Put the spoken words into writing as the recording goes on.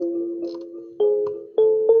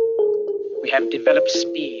We have developed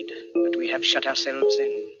speed, but we have shut ourselves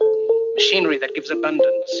in. Machinery that gives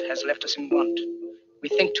abundance has left us in want. We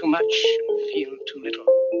think too much and feel too little.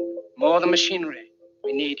 More than machinery,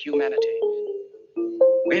 we need humanity.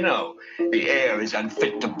 We know the air is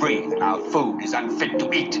unfit to breathe and our food is unfit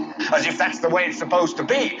to eat, as if that's the way it's supposed to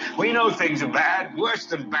be. We know things are bad, worse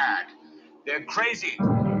than bad. They're crazy.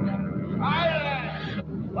 Silence!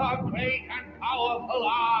 The great and powerful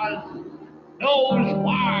Oz knows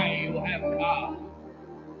why you have come.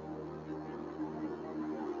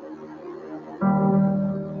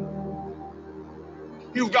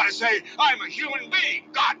 You've got to say, I'm a human being.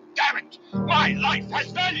 God damn it. My life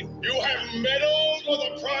has value. You have meddled with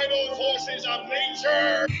the primal forces of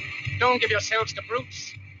nature. Don't give yourselves to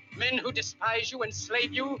brutes. Men who despise you,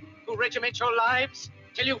 enslave you, who regiment your lives,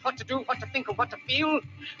 tell you what to do, what to think, or what to feel,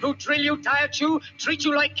 who drill you, diet you, treat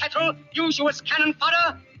you like cattle, use you as cannon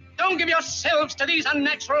fodder. Don't give yourselves to these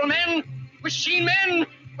unnatural men with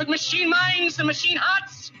machine minds and machine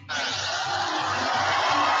hearts.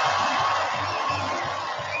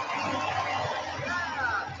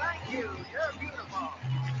 Thank you. You're beautiful.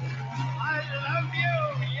 I love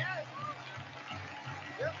you. Yes.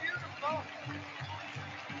 You're beautiful.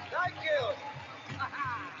 Thank you.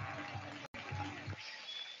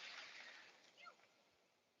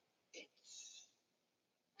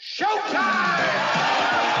 Showtime!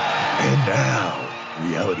 And now,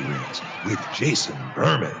 Reality Rants with Jason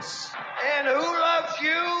Bermas. And who loves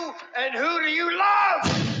you? And who do you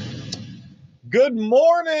love? Good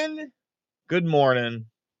morning. Good morning.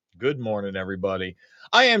 Good morning, everybody.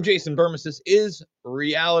 I am Jason Bermas. This is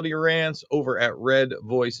Reality Rants over at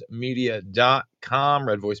redvoicemedia.com,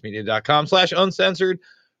 redvoicemedia.com/uncensored,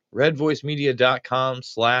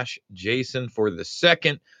 redvoicemedia.com/Jason for the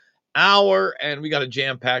second hour. And we got a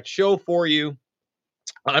jam-packed show for you.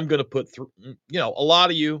 I'm going to put through, a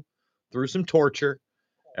lot of you through some torture.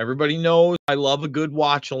 Everybody knows I love a good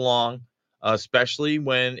watch along, especially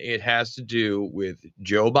when it has to do with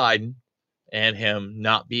Joe Biden and him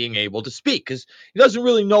not being able to speak because he doesn't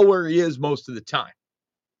really know where he is most of the time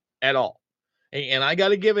at all. And I got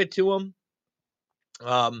to give it to him.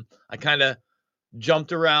 I kind of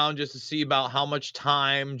jumped around just to see about how much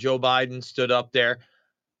time Joe Biden stood up there.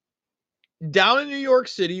 Down in New York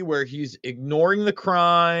City, where he's ignoring the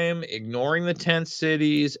crime, ignoring the tent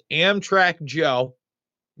cities, Amtrak Joe,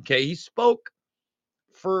 okay, he spoke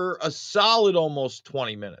for a solid almost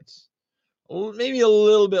 20 minutes, maybe a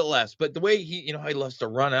little bit less. But the way he loves to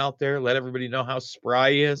run out there, let everybody know how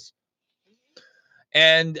spry he is.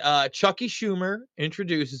 And Chucky Schumer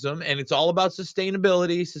introduces him, and it's all about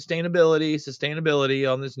sustainability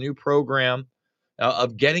on this new program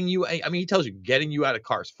of getting you. I mean, he tells you getting you out of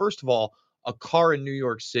cars. First of all, a car in New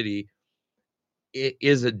York City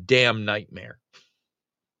is a damn nightmare.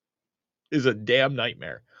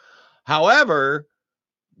 However,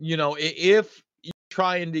 if you're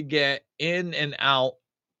trying to get in and out,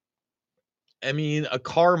 I mean, a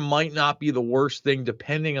car might not be the worst thing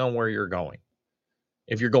depending on where you're going,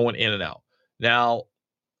 if you're going in and out. Now,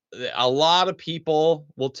 a lot of people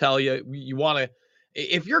will tell you,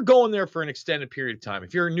 if you're going there for an extended period of time,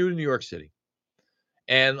 if you're new to New York City,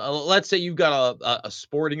 and let's say you've got a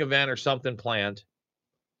sporting event or something planned,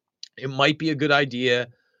 it might be a good idea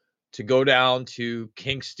to go down to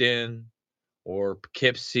Kingston or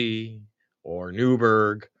Poughkeepsie or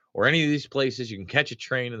Newburgh or any of these places. You can catch a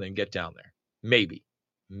train and then get down there. Maybe.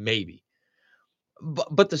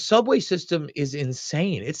 But the subway system is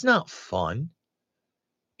insane. It's not fun.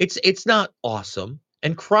 It's not awesome.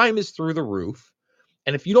 And crime is through the roof.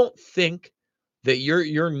 And if you don't think that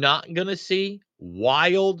you're not going to see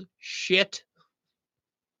wild shit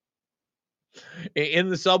in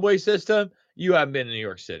the subway system, you haven't been in New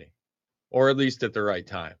York City, or at least at the right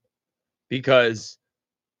time. Because,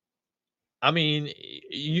 I mean,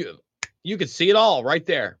 you can see it all right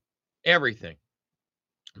there, everything.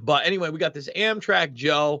 But anyway, we got this Amtrak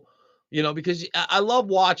Joe, because I love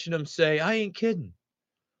watching him say, I ain't kidding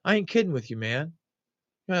with you, man.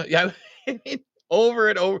 Yeah, over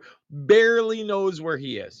and over, barely knows where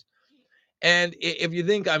he is. And if you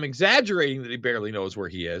think I'm exaggerating that he barely knows where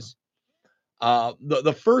he is,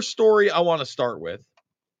 the first story I want to start with,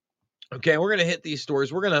 okay, we're going to hit these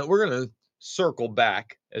stories. We're going to circle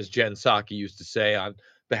back, as Jen Psaki used to say on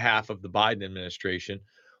behalf of the Biden administration,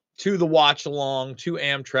 to the watch along, to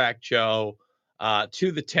Amtrak Joe,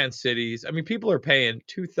 to the tent cities. I mean, people are paying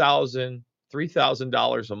 $2,000,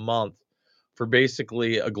 $3,000 a month for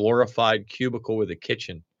basically a glorified cubicle with a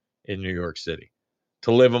kitchen in New York City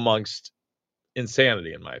to live amongst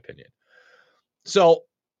insanity, in my opinion. So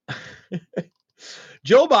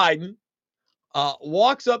Joe Biden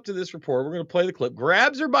walks up to this reporter. We're going to play the clip.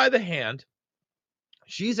 Grabs her by the hand.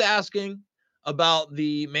 She's asking about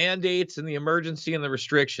the mandates and the emergency and the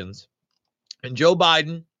restrictions. And Joe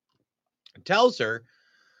Biden tells her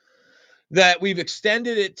that we've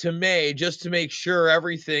extended it to May just to make sure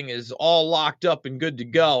everything is all locked up and good to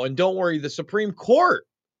go. And don't worry, the Supreme Court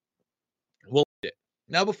will do it.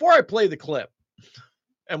 Now, before I play the clip,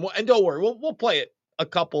 and don't worry, we'll play it a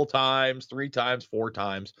couple times, 3 times, 4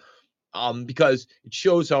 times, because it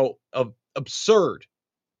shows how absurd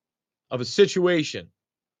of a situation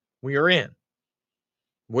we are in,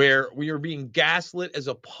 where we are being gaslit as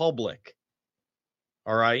a public.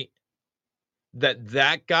 All right.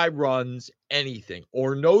 That guy runs anything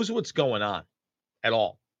or knows what's going on at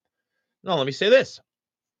all. Now, let me say this.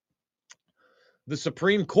 The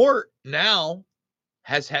Supreme Court now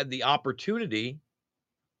has had the opportunity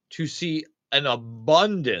to see an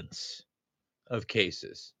abundance of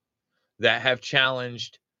cases that have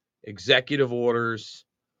challenged executive orders,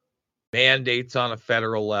 mandates on a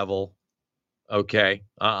federal level, okay,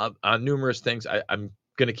 on numerous things. I'm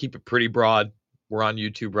going to keep it pretty broad. We're on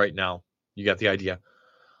YouTube right now. You got the idea.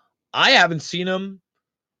 I haven't seen him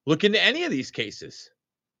look into any of these cases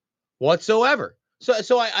whatsoever.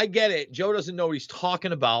 So I get it. Joe doesn't know what he's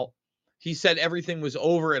talking about. He said everything was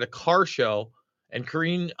over at a car show, and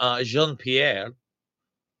Karine Jean-Pierre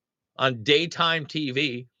on daytime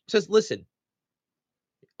TV says, listen,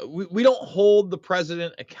 we don't hold the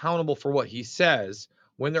president accountable for what he says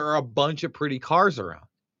when there are a bunch of pretty cars around.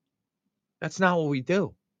 That's not what we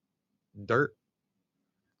do. Dirt.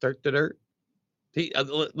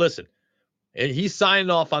 Listen, and he's signing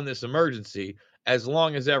off on this emergency as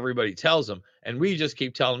long as everybody tells him. And we just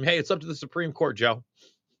keep telling him, hey, it's up to the Supreme Court, Joe.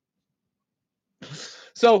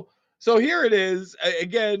 So here it is.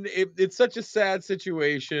 Again, it's such a sad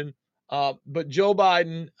situation. But Joe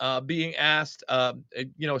Biden being asked, a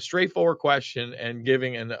straightforward question and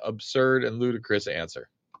giving an absurd and ludicrous answer.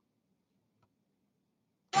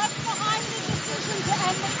 What's behind the decision to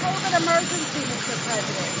end the COVID emergency, Mr.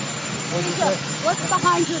 President? What's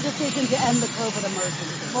behind your decision to end the COVID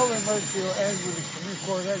emergency? COVID emergency will end when the Supreme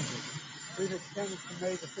Court ends it. We've extended to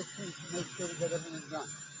May the 15th to make sure we get everything done.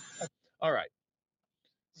 All right.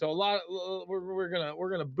 So we're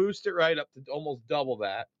gonna boost it right up to almost double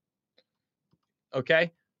that.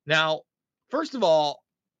 Okay. Now, first of all,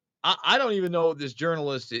 I don't even know what this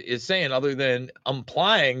journalist is saying other than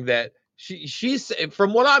implying that she's,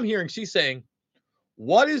 from what I'm hearing, she's saying,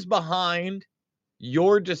 what is behind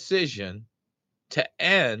your decision to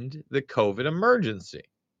end the COVID emergency?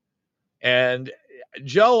 And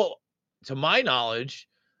Joe, to my knowledge,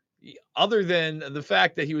 other than the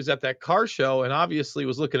fact that he was at that car show and obviously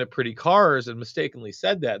was looking at pretty cars and mistakenly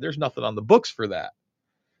said that, there's nothing on the books for that.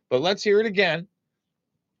 But let's hear it again.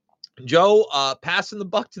 Joe passing the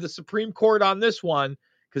buck to the Supreme Court on this one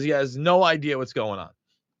because he has no idea what's going on.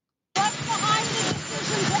 What's behind the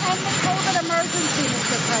decision to end the COVID emergency,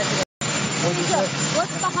 Mr. President?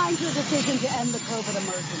 What's behind your decision to end the COVID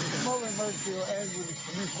emergency? The COVID emergency will end when the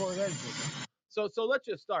Supreme Court ends it. So let's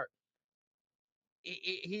just start.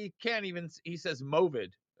 He can't even, he says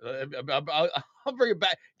MOVID. I'll bring it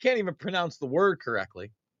back. Can't even pronounce the word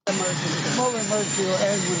correctly. The COVID emergency will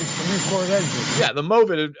end when the Supreme Court ends it. Yeah, the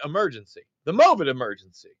MOVID emergency. The MOVID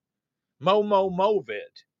emergency.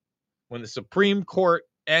 MOVID. When the Supreme Court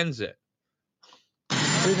ends it.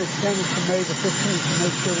 We've extended to May the 15th to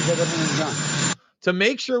make sure we get everything done. To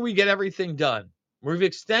make sure we get everything done. We've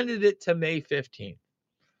extended it to May 15th.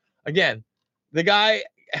 Again, the guy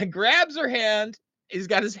grabs her hand. He's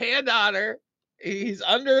got his hand on her. He's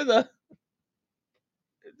under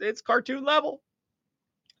it's cartoon level.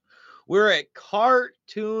 We're at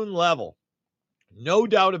cartoon level. No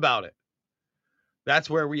doubt about it. That's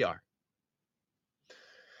where we are.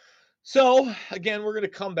 So, again, we're going to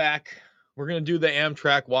come back. We're going to do the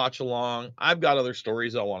Amtrak watch along. I've got other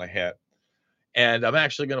stories I want to hit. And I'm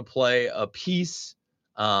actually going to play a piece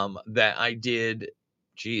that I did,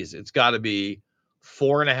 it's got to be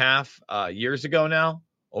 4.5 years ago now,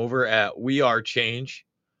 over at We Are Change,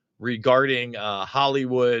 regarding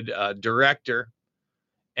Hollywood director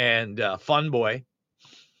and fun boy,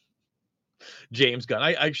 James Gunn.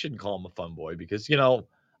 I shouldn't call him a fun boy because,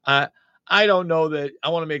 I don't know that, I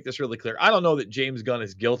want to make this really clear. I don't know that James Gunn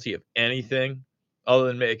is guilty of anything other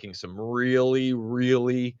than making some really,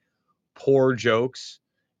 really poor jokes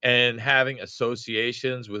and having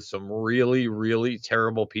associations with some really, really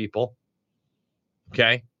terrible people.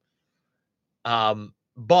 Okay.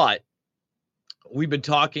 But we've been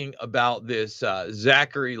talking about this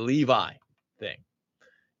Zachary Levi thing.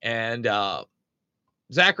 And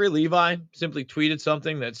Zachary Levi simply tweeted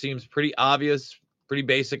something that seems pretty obvious, pretty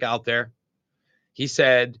basic out there. He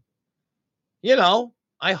said,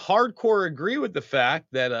 I hardcore agree with the fact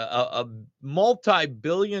that a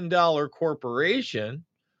multi-billion-dollar corporation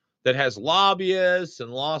that has lobbyists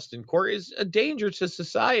and lost in court is a danger to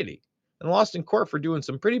society and lost in court for doing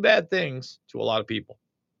some pretty bad things to a lot of people.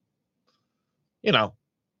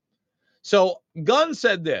 So Gunn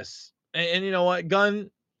said this, and you know what?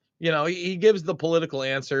 Gunn, he gives the political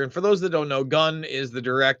answer. And for those that don't know, Gunn is the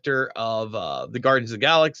director of the Guardians of the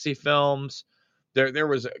Galaxy films. There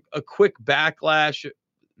was a quick backlash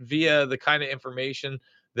via the kind of information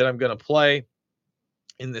that I'm going to play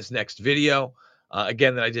in this next video.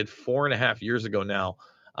 Again, that I did 4.5 years ago now,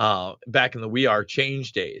 back in the We Are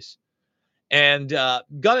Change days. And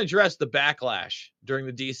Gunn addressed the backlash during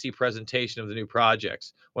the DC presentation of the new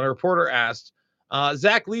projects when a reporter asked,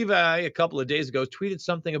 Zach Levi a couple of days ago tweeted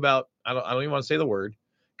something about, I don't even want to say the word,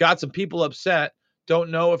 got some people upset.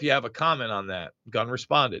 Don't know if you have a comment on that. Gunn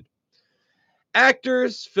responded,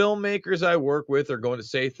 actors, filmmakers I work with are going to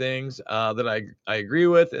say things that I agree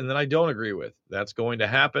with and that I don't agree with. That's going to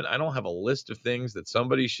happen. I don't have a list of things that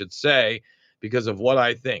somebody should say because of what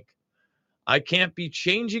I think. I can't be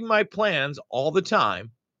changing my plans all the time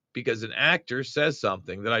because an actor says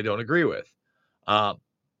something that I don't agree with.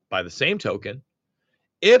 By the same token,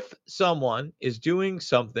 if someone is doing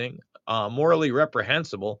something morally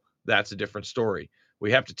reprehensible, that's a different story.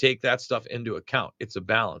 We have to take that stuff into account. It's a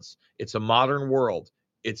balance. It's a modern world.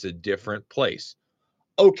 It's a different place.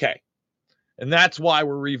 Okay. And that's why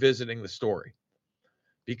we're revisiting the story,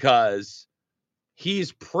 because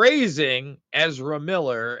he's praising Ezra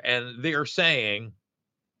Miller, and they're saying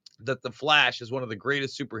that The Flash is one of the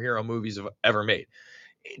greatest superhero movies ever made.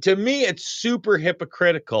 To me, it's super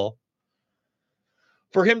hypocritical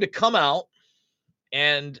for him to come out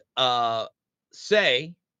and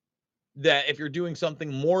say that if you're doing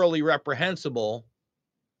something morally reprehensible,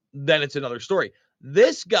 then it's another story.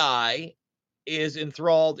 This guy is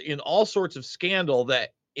enthralled in all sorts of scandal that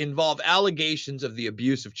involve allegations of the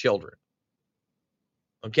abuse of children.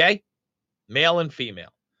 Okay? Male and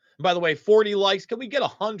female. And by the way, 40 likes. Can we get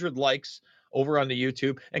 100 likes over on the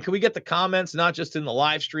YouTube? And can we get the comments, not just in the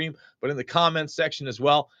live stream, but in the comments section as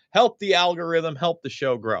well? Help the algorithm, help the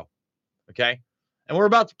show grow. Okay? And we're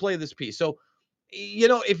about to play this piece. So,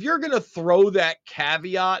 if you're going to throw that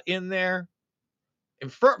caveat in there,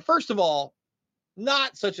 and first of all,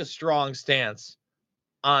 not such a strong stance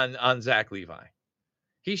on Zach Levi.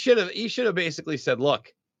 He should have basically said,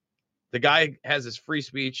 look, the guy has his free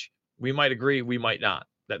speech. We might agree, we might not.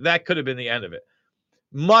 That could have been the end of it.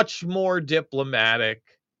 Much more diplomatic,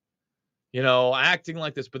 acting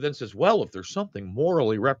like this, but then says, well, if there's something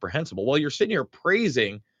morally reprehensible, well, you're sitting here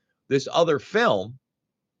praising this other film,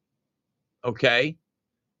 okay?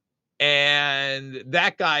 And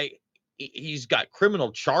that guy, he's got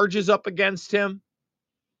criminal charges up against him.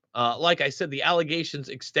 Like I said, the allegations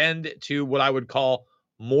extend to what I would call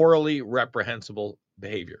morally reprehensible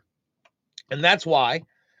behavior. And that's why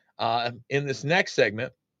in this next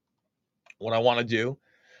segment, what I want to do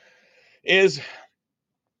is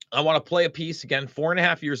I want to play a piece again,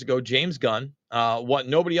 4.5 years ago, James Gunn, what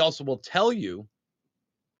nobody else will tell you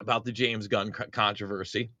about the James Gunn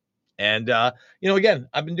controversy. And, again,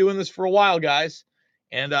 I've been doing this for a while, guys,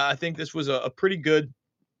 and I think this was a pretty good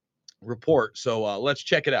report. So let's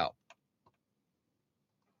check it out.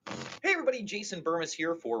 Hey everybody, Jason Bermas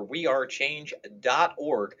here for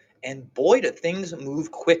wearechange.org, and boy, do things move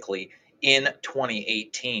quickly in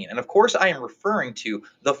 2018. And of course, I am referring to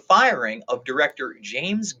the firing of director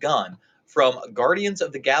James Gunn from Guardians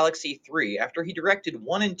of the Galaxy 3 after he directed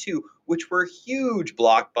 1 and 2, which were huge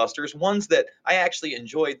blockbusters, ones that I actually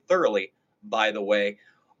enjoyed thoroughly, by the way,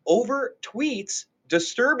 over tweets,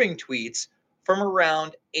 disturbing tweets from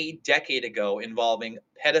around a decade ago involving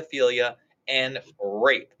pedophilia and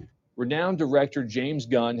rape. Renowned director James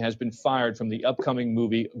Gunn has been fired from the upcoming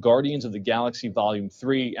movie Guardians of the Galaxy Volume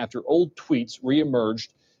 3 after old tweets reemerged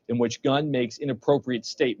in which Gunn makes inappropriate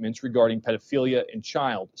statements regarding pedophilia and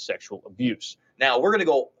child sexual abuse. Now, we're going to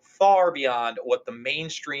go far beyond what the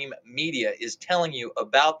mainstream media is telling you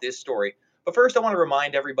about this story. But first, I want to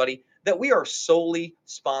remind everybody that we are solely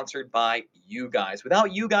sponsored by you guys.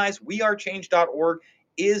 Without you guys, wearechange.org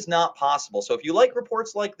is not possible. So if you like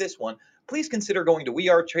reports like this one, please consider going to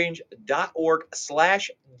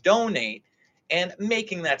wearechange.org/donate and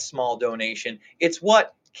making that small donation. It's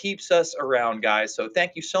what keeps us around, guys. So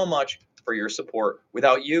thank you so much for your support.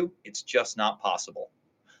 Without you, it's just not possible.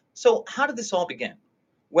 So how did this all begin?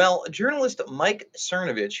 Well, journalist Mike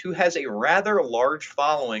Cernovich, who has a rather large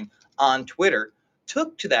following on Twitter,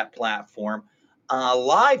 took to that platform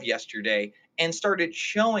live yesterday and started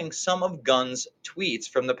showing some of Gunn's tweets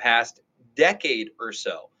from the past decade or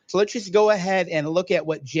so. So let's just go ahead and look at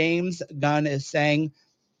what James Gunn is saying.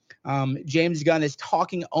 James Gunn is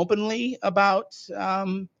talking openly about,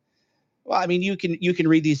 well, I mean, you can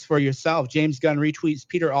read these for yourself. James Gunn retweets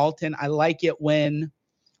Peter Alton. I like it when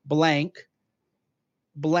blank.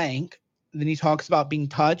 Then he talks about being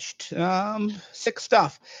touched. Sick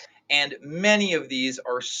stuff. And many of these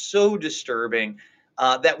are so disturbing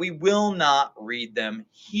that we will not read them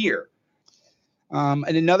here.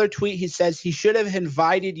 In another tweet, he says he should have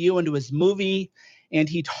invited you into his movie, and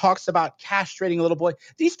he talks about castrating a little boy.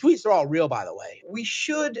 These tweets are all real, by the way. We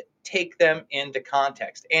should take them into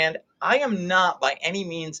context. And I am not by any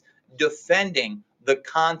means defending the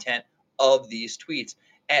content of these tweets,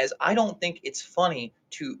 as I don't think it's funny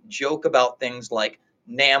to joke about things like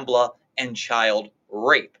NAMBLA and child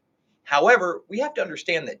rape. However, we have to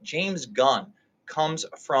understand that James Gunn comes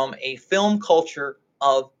from a film culture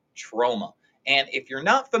of trauma. And if you're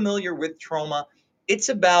not familiar with trauma, it's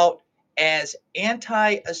about as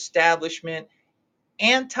anti-establishment,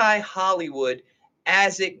 anti-Hollywood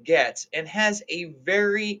as it gets, and has a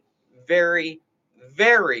very, very,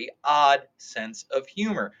 very odd sense of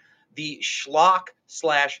humor. The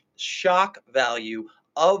schlock/shock value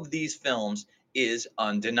of these films is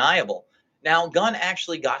undeniable. Now, Gunn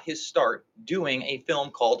actually got his start doing a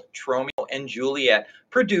film called Romeo and Juliet,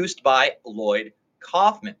 produced by Lloyd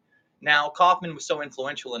Kaufman. Now, Kaufman was so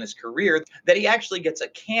influential in his career that he actually gets a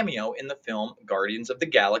cameo in the film Guardians of the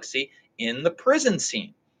Galaxy in the prison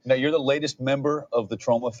scene. Now, you're the latest member of the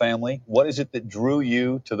Troma family. What is it that drew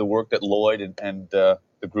you to the work that Lloyd and the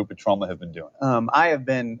group at Troma have been doing? I have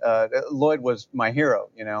been, Lloyd was my hero,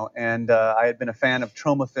 and I had been a fan of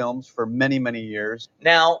Troma films for many, many years.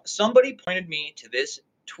 Now, somebody pointed me to this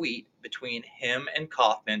tweet between him and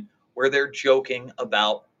Kaufman where they're joking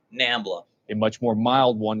about NAMBLA. A much more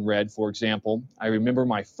mild one read, for example, I remember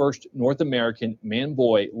my first North American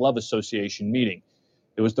Man-Boy Love Association meeting.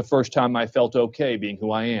 It was the first time I felt okay being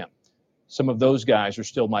who I am. Some of those guys are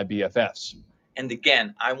still my BFFs. And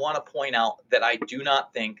again, I want to point out that I do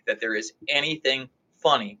not think that there is anything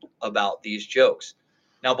funny about these jokes.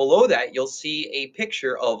 Now, below that, you'll see a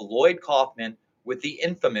picture of Lloyd Kaufman with the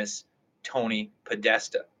infamous Tony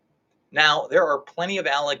Podesta. Now, there are plenty of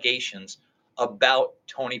allegations about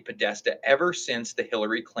Tony Podesta ever since the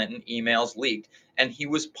Hillary Clinton emails leaked, and he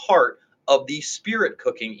was part of the spirit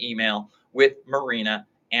cooking email with Marina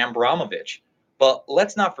Abramovich. But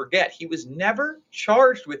let's not forget, he was never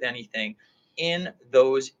charged with anything in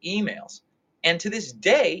those emails. And to this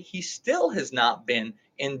day, he still has not been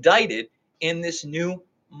indicted in this new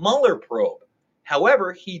Mueller probe.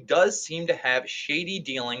 However, he does seem to have shady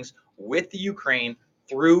dealings with the Ukraine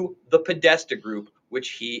through the Podesta Group,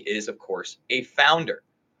 which he is, of course, a founder.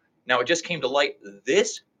 Now, it just came to light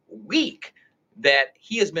this week that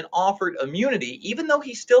he has been offered immunity, even though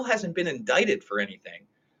he still hasn't been indicted for anything.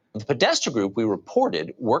 The Podesta Group, we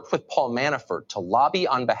reported, worked with Paul Manafort to lobby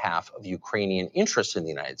on behalf of Ukrainian interests in the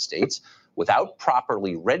United States without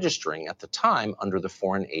properly registering at the time under the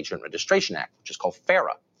Foreign Agent Registration Act, which is called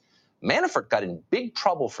FARA. Manafort got in big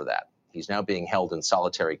trouble for that. He's now being held in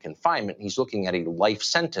solitary confinement. He's looking at a life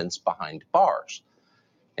sentence behind bars.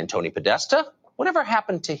 And Tony Podesta? Whatever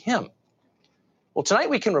happened to him? Well, tonight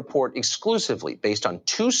we can report exclusively, based on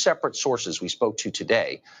two separate sources we spoke to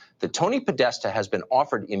today, that Tony Podesta has been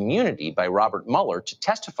offered immunity by Robert Mueller to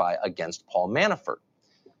testify against Paul Manafort.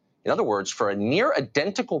 In other words, for a near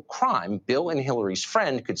identical crime, Bill and Hillary's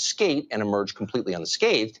friend could skate and emerge completely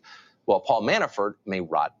unscathed, while Paul Manafort may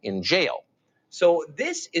rot in jail. So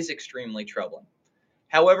this is extremely troubling.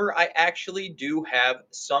 However, I actually do have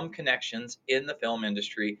some connections in the film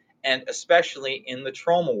industry, and especially in the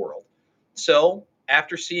Troma world. So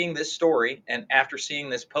after seeing this story and after seeing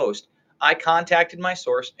this post, I contacted my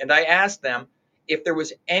source and I asked them if there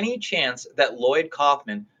was any chance that Lloyd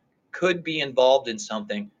Kaufman could be involved in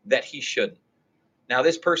something that he shouldn't. Now,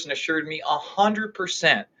 this person assured me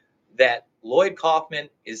 100% that Lloyd Kaufman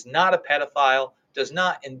is not a pedophile, does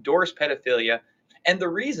not endorse pedophilia, and the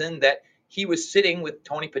reason that he was sitting with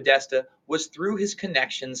Tony Podesta was through his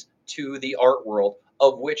connections to the art world,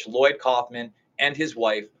 of which Lloyd Kaufman and his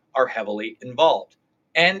wife are heavily involved.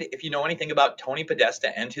 And if you know anything about Tony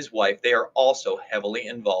Podesta and his wife, they are also heavily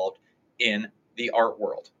involved in the art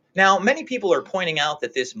world. Now, many people are pointing out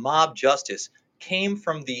that this mob justice came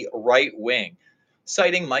from the right wing,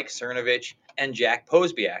 citing Mike Cernovich and Jack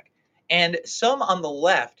Posobiec. And some on the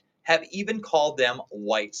left have even called them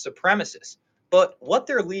white supremacists. But what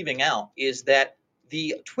they're leaving out is that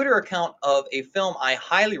the Twitter account of a film I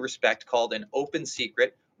highly respect called An Open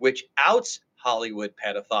Secret, which outs Hollywood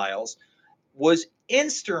pedophiles, was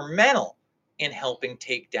instrumental in helping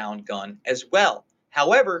take down Gunn as well.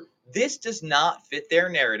 However, this does not fit their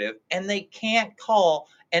narrative, and they can't call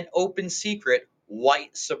an open secret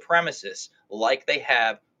white supremacist like they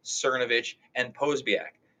have Cernovich and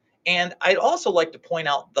Posbiak. And I'd also like to point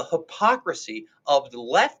out the hypocrisy of the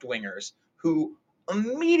left-wingers who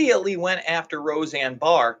immediately went after Roseanne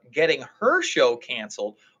Barr, getting her show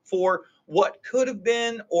canceled for what could have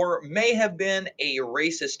been or may have been a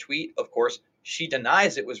racist tweet. Of course, she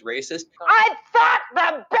denies it was racist. I thought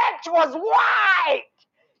the bitch was white!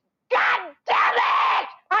 God damn it!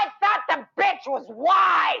 I thought the bitch was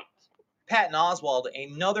white! Patton Oswalt,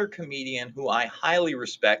 another comedian who I highly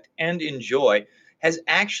respect and enjoy, has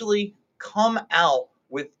actually come out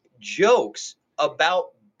with jokes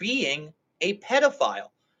about being a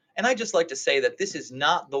pedophile. And I just like to say that this is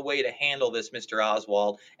not the way to handle this, Mr.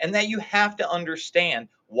 Oswald, and that you have to understand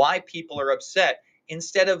why people are upset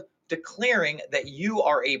instead of declaring that you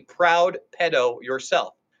are a proud pedo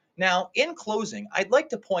yourself. Now, in closing, I'd like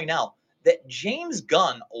to point out that James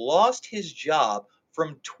Gunn lost his job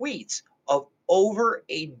from tweets of over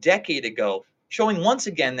a decade ago, showing once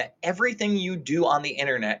again that everything you do on the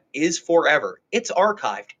internet is forever. It's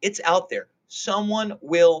archived. It's out there. Someone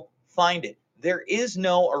will find it. There is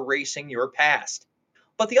no erasing your past.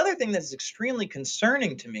 But the other thing that is extremely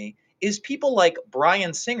concerning to me is people like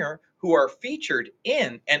Bryan Singer, who are featured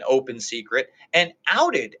in An Open Secret and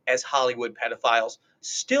outed as Hollywood pedophiles,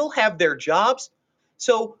 still have their jobs.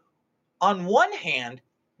 So on one hand,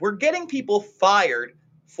 we're getting people fired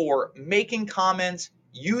for making comments,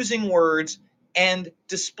 using words, and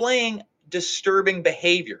displaying disturbing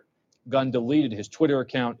behavior. Gunn deleted his Twitter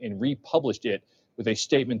account and republished it with a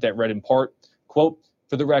statement that read in part, quote,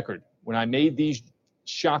 "For the record, when I made these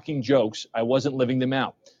shocking jokes, I wasn't living them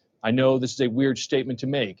out. I know this is a weird statement to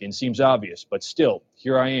make and seems obvious, but still,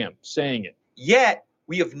 here I am saying it." Yet,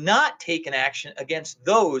 we have not taken action against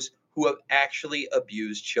those who have actually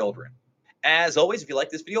abused children. As always, if you like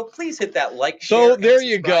this video, please hit that like, share, So and there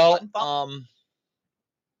you go. button.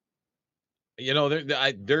 You know,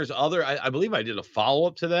 there's other. I believe I did a follow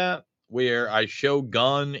up to that where I show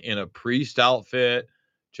Gunn in a priest outfit,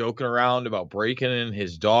 joking around about breaking in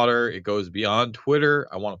his daughter. It goes beyond Twitter.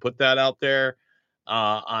 I want to put that out there.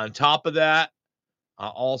 On top of that, I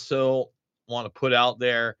also want to put out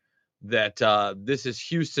there that this is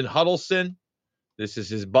Houston Huddleston. This is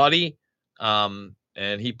his buddy.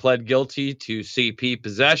 And he pled guilty to CP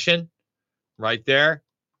possession right there.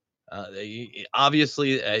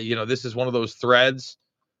 Obviously, you know, this is one of those threads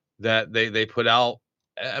that they put out.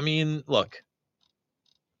 I mean, look,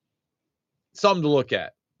 something to look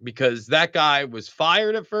at, because that guy was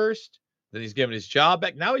fired at first, then he's given his job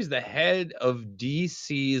back. Now he's the head of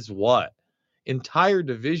DC's entire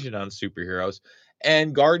division on superheroes,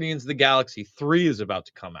 and Guardians of the Galaxy 3 is about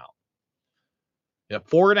to come out. Yeah,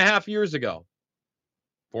 4.5 years ago.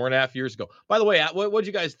 4.5 years ago. By the way, what do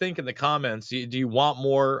you guys think in the comments? Do you want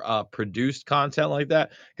more produced content like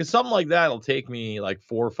that? Because something like that will take me like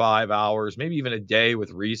 4 or 5 hours, maybe even a day with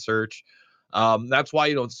research. That's why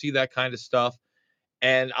you don't see that kind of stuff.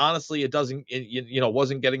 And honestly, it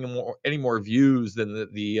wasn't getting any more views than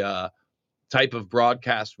the type of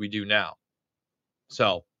broadcast we do now.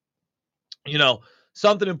 So, you know,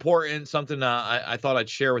 something important, something I thought I'd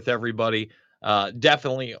share with everybody.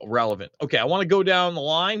 Definitely relevant. Okay, I want to go down the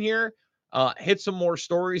line here, hit some more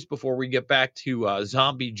stories before we get back to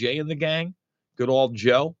Zombie J and the gang, good old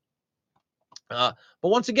Joe. But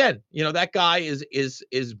once again, you know, that guy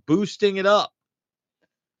is boosting it up.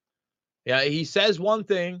 Yeah, he says one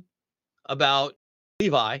thing about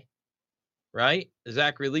Levi, right?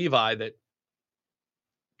 Zachary Levi, that,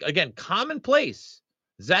 again, commonplace.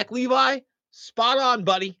 Zach Levi, spot on,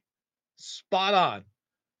 buddy. Spot on.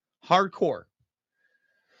 Hardcore.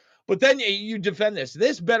 But then you defend this.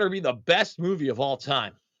 This better be the best movie of all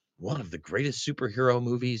time. One of the greatest superhero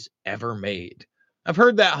movies ever made. I've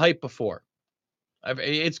heard that hype before.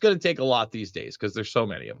 It's going to take a lot these days because there's so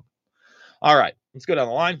many of them. All right, let's go down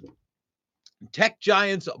the line. Tech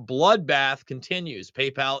giants bloodbath continues.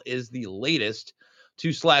 PayPal is the latest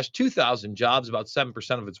to slash 2,000 jobs, about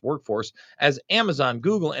 7% of its workforce, as Amazon,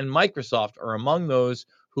 Google, and Microsoft are among those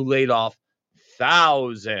who laid off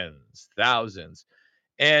thousands.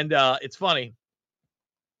 And it's funny.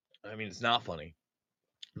 I mean, it's not funny.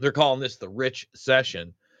 They're calling this the rich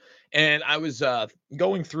session. And I was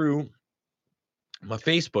going through my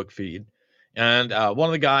Facebook feed, and one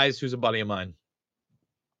of the guys who's a buddy of mine,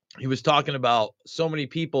 he was talking about so many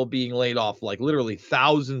people being laid off, like literally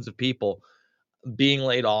thousands of people being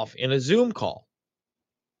laid off in a Zoom call.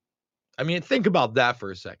 I mean, think about that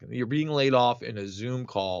for a second. You're being laid off in a Zoom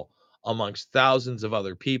call amongst thousands of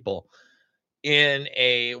other people in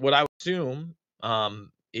a, what I would assume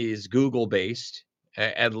is Google based.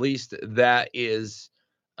 At least that is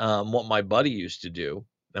what my buddy used to do.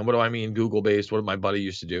 And what do I mean Google based? What did my buddy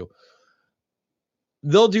used to do?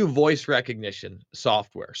 They'll do voice recognition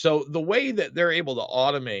software. So the way that they're able to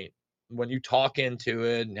automate when you talk into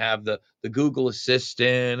it and have the Google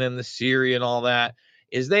Assistant and the Siri and all that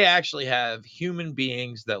is they actually have human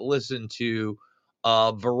beings that listen to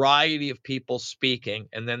a variety of people speaking,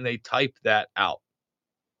 and then they type that out,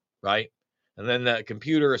 right? And then the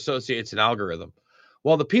computer associates an algorithm.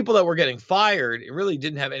 Well, the people that were getting fired, it really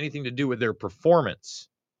didn't have anything to do with their performance,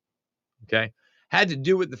 okay? Had to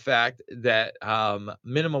do with the fact that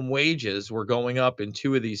minimum wages were going up in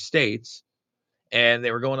 2 of these states, and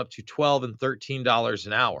they were going up to $12 and $13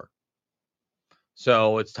 an hour.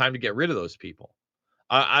 So it's time to get rid of those people.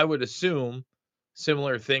 I would assume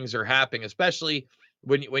similar things are happening, especially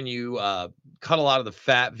when you cut a lot of the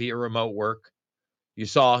fat via remote work. You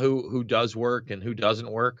saw who does work and who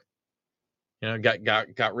doesn't work. You know,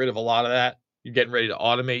 got rid of a lot of that. You're getting ready to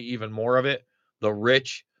automate even more of it. The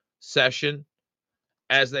rich session,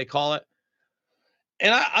 as they call it.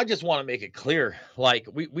 And I just want to make it clear, like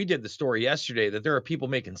we did the story yesterday, that there are people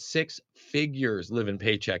making 6 figures living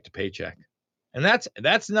paycheck to paycheck. And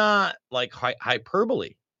that's not like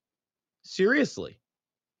hyperbole. Seriously.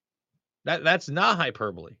 That's not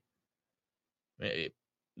hyperbole.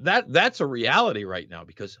 That's a reality right now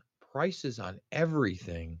because prices on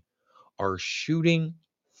everything are shooting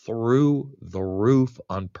through the roof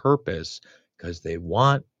on purpose because they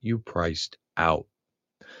want you priced out.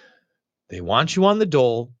 They want you on the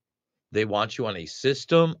dole. They want you on a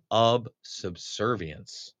system of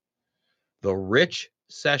subservience. The rich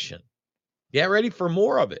session. Get ready for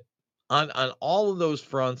more of it on all of those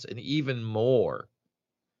fronts and even more.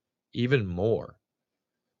 Even more.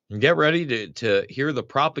 And get ready to hear the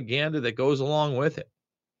propaganda that goes along with it.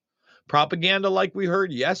 Propaganda like we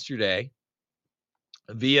heard yesterday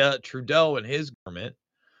via Trudeau and his government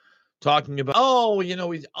talking about,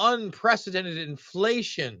 it's unprecedented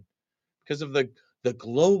inflation because of the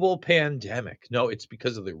global pandemic. No, it's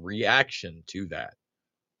because of the reaction to that.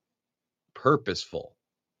 Purposeful,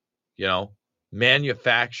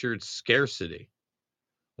 manufactured scarcity.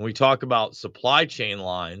 When we talk about supply chain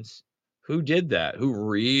lines, who did that? Who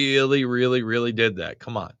really, really, really did that?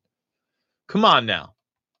 Come on. Come on now.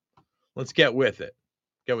 Let's get with it.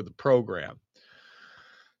 Get with the program.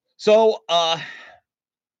 So,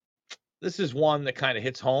 this is one that kind of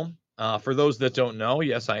hits home. For those that don't know,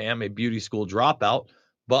 yes, I am a beauty school dropout,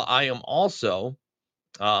 but I am also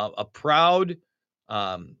a proud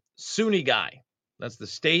SUNY guy. That's the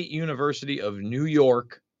State University of New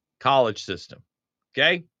York college system.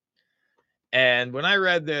 Okay. And when I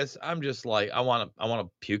read this, I'm just like, I want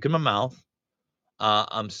to puke in my mouth.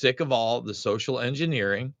 I'm sick of all the social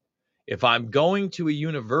engineering. If I'm going to a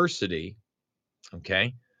university,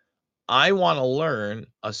 okay, I want to learn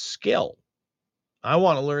a skill. I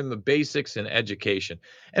want to learn the basics in education.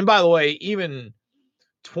 And by the way, even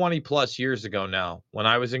 20 plus years ago now, when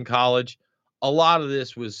I was in college, a lot of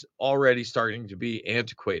this was already starting to be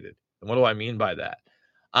antiquated. And what do I mean by that?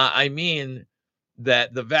 I mean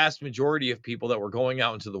that the vast majority of people that were going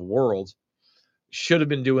out into the world should have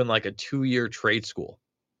been doing like a 2-year trade school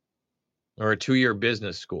or a 2-year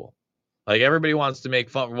business school. Like everybody wanted to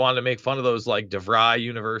make fun of those like DeVry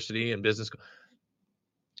University and business school,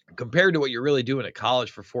 compared to what you're really doing at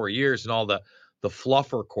college for 4 years and all the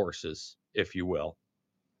fluffer courses, if you will.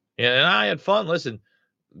 And I had fun. Listen,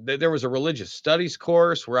 there was a religious studies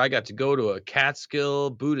course where I got to go to a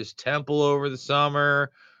Catskill Buddhist temple over the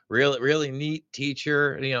summer. Really, really neat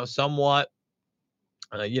teacher, somewhat,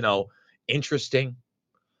 interesting.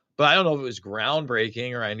 But I don't know if it was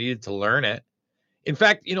groundbreaking or I needed to learn it. In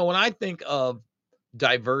fact, when I think of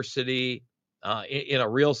diversity in a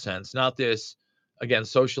real sense, not this, again,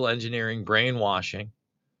 social engineering, brainwashing,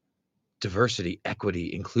 diversity,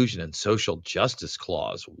 equity, inclusion, and social justice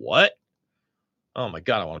clause. What? Oh my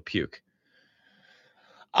God, I want to puke.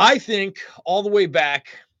 I think all the way back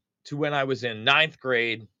to when I was in 9th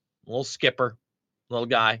grade, little skipper, little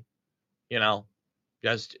guy,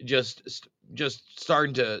 just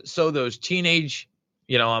starting to sow those teenage,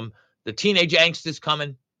 the teenage angst is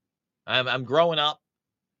coming. I'm growing up,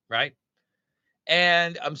 right?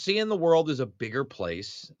 And I'm seeing the world as a bigger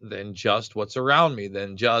place than just what's around me,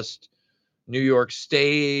 than just New York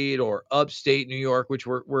State or upstate New York, which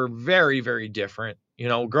were very, very different.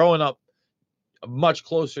 Growing up much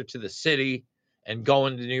closer to the city and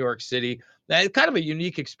going to New York City, that's kind of a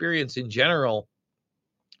unique experience in general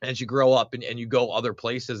as you grow up and you go other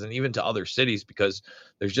places and even to other cities, because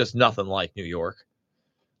there's just nothing like New York.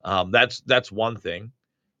 That's one thing,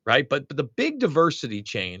 right? But the big diversity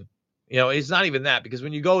chain, it's not even that, because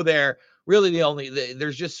when you go there, really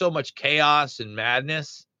there's just so much chaos and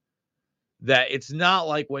madness that it's not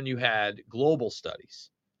like when you had global studies.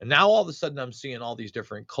 And now all of a sudden I'm seeing all these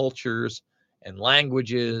different cultures and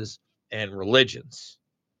languages and religions.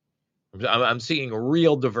 I'm seeing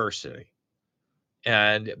real diversity.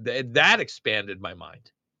 And that expanded my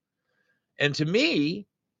mind. And to me,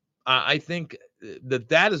 I think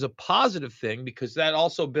that is a positive thing, because that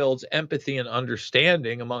also builds empathy and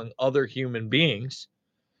understanding among other human beings.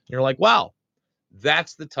 You're like, wow,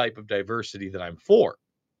 that's the type of diversity that I'm for.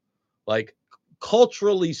 Like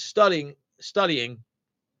culturally studying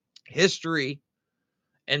history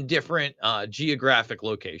and different geographic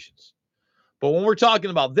locations. But when we're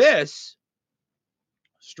talking about this,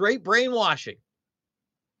 straight brainwashing.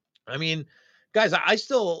 I mean, guys, I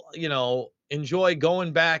still, enjoy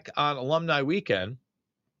going back on alumni weekend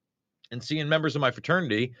and seeing members of my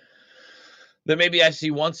fraternity that maybe I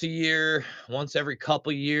see once a year, once every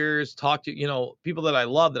couple of years, talk to, people that I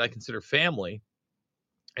love, that I consider family.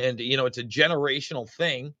 And, it's a generational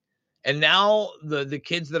thing. And now the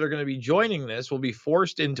kids that are going to be joining this will be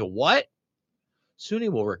forced into what?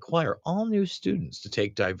 SUNY will require all new students to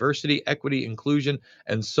take diversity, equity, inclusion,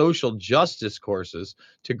 and social justice courses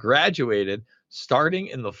to graduated starting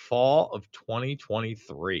in the fall of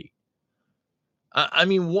 2023. I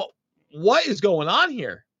mean, what is going on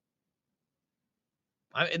here?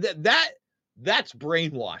 That's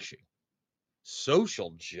brainwashing.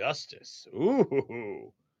 Social justice.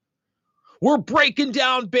 Ooh. We're breaking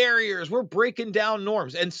down barriers. We're breaking down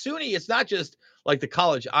norms. And SUNY, it's not just like the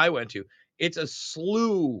college I went to. It's a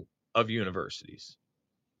slew of universities,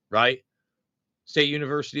 right? State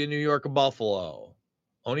University of New York at Buffalo,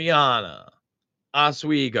 Oneonta,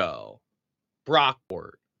 Oswego,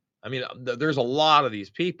 Brockport. I mean, there's a lot of these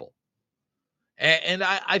people. And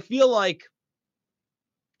I feel like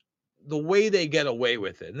the way they get away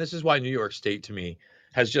with it, and this is why New York State to me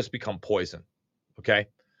has just become poison, okay,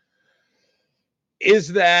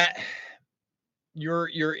 is that you're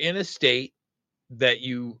in a state that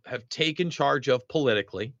you have taken charge of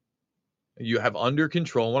politically, you have under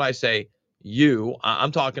control. When I say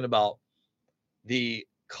I'm talking about the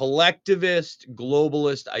collectivist,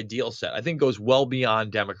 globalist ideal set. I think goes well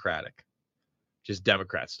beyond democratic, just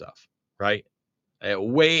Democrat stuff, right?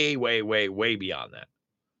 Way, way, way, way beyond that.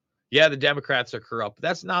 Yeah, the Democrats are corrupt, but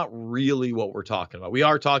that's not really what we're talking about. We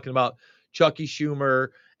are talking about Chucky Schumer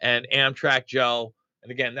and Amtrak Joe.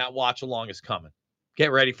 And again, that watch along is coming.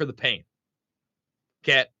 Get ready for the pain.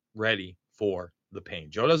 Get ready for the pain.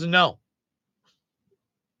 Joe doesn't know.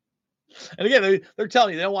 And again, they're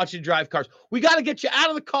telling you, they don't want you to drive cars. We got to get you out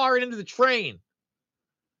of the car and into the train.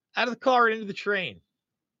 Out of the car and into the train.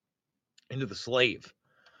 Into the slave.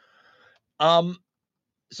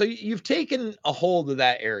 So you've taken a hold of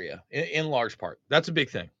that area in large part. That's a big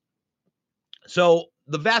thing. So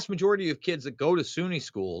the vast majority of kids that go to SUNY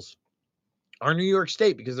schools are New York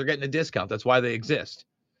State because they're getting a discount. That's why they exist.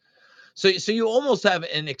 So you almost have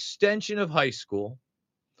an extension of high school.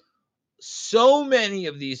 So many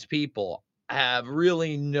of these people have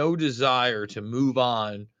really no desire to move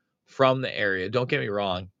on from the area. Don't get me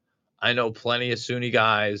wrong. I know plenty of SUNY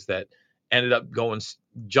guys that ended up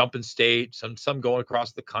jumping state, some going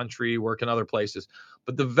across the country, working other places.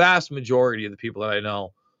 But the vast majority of the people that I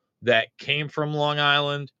know that came from Long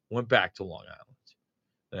Island went back to Long Island.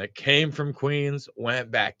 That came from Queens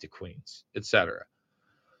went back to Queens, etc.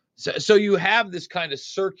 So you have this kind of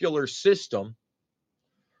circular system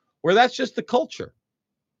where that's just the culture.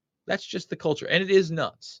 That's just the culture. And it is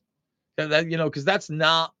nuts. Because that's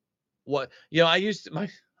not what, I used to,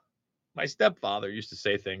 my stepfather used to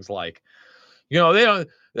say things like, they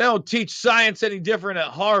don't teach science any different at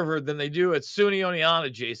Harvard than they do at SUNY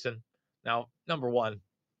Oneonta, Jason. Now, number one,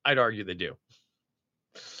 I'd argue they do.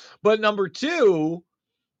 But number two,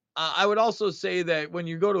 I would also say that when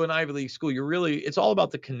you go to an Ivy League school, it's all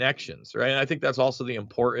about the connections, right? And I think that's also the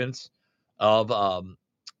importance of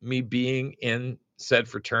me being in said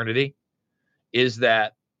fraternity, is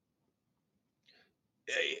that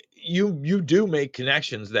you do make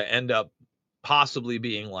connections that end up possibly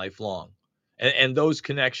being lifelong. And those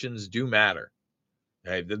connections do matter.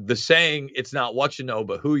 Okay? The saying, it's not what you know,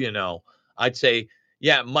 but who you know. I'd say,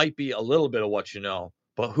 yeah, it might be a little bit of what you know,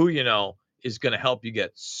 but who you know is going to help you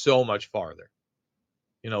get so much farther.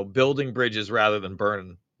 Building bridges rather than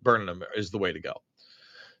burning them is the way to go.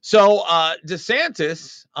 So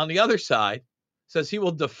DeSantis, on the other side, says he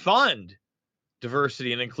will defund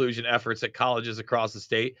diversity and inclusion efforts at colleges across the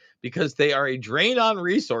state because they are a drain on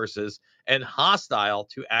resources and hostile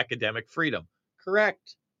to academic freedom.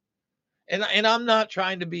 Correct. And I'm not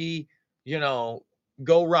trying to be, go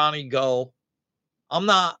Ronnie, go. I'm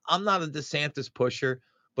not a DeSantis pusher,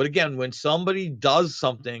 but again, when somebody does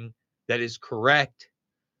something that is correct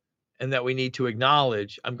and that we need to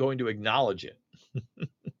acknowledge, I'm going to acknowledge it.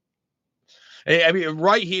 I mean,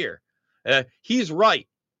 right here, he's right.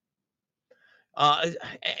 And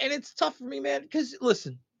it's tough for me, man, because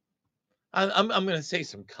listen, I'm going to say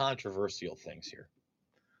some controversial things here.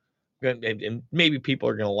 And maybe people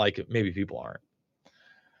are going to like it. Maybe people aren't.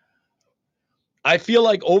 I feel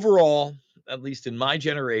like overall, at least in my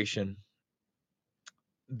generation,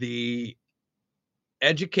 the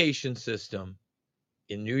education system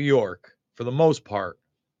in New York, for the most part,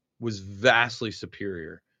 was vastly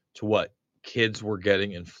superior to what kids were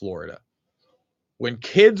getting in Florida. When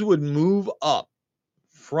kids would move up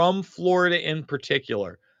from Florida in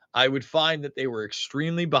particular, I would find that they were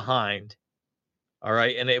extremely behind. All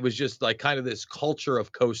right. And it was just like kind of this culture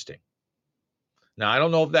of coasting. Now, I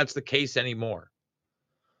don't know if that's the case anymore.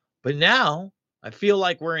 But now I feel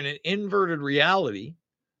like we're in an inverted reality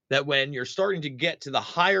that when you're starting to get to the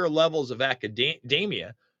higher levels of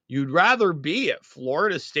academia, you'd rather be at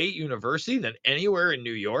Florida State University than anywhere in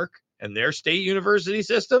New York and their state university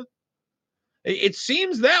system. It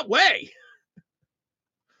seems that way.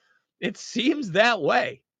 It seems that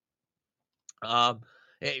way.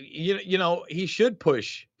 He should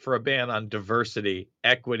push for a ban on diversity,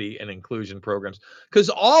 equity, and inclusion programs because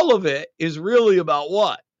all of it is really about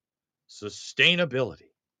what? Sustainability.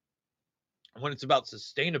 When it's about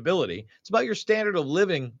sustainability, it's about your standard of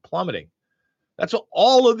living plummeting. That's what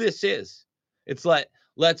all of this is. It's like,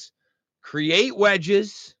 let's create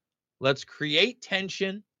wedges. Let's create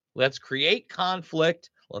tension. Let's create conflict.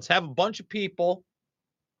 Let's have a bunch of people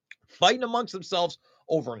fighting amongst themselves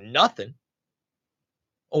over nothing,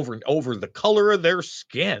 over the color of their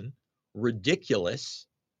skin. Ridiculous.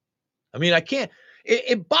 I mean, I can't,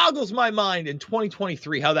 it boggles my mind in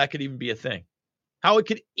 2023 how that could even be a thing. How it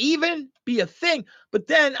could even be a thing. But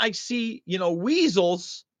then I see,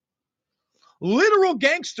 weasels, literal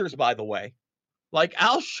gangsters, by the way, like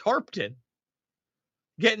Al Sharpton,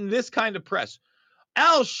 getting this kind of press.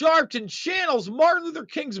 Al Sharpton channels Martin Luther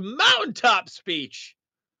King's mountaintop speech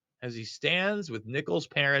as he stands with Nichols'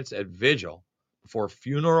 parents at vigil before a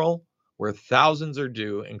funeral where thousands are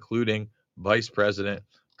due, including Vice President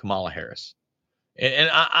Kamala Harris. And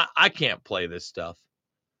I can't play this stuff.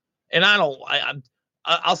 And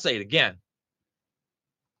I'll say it again.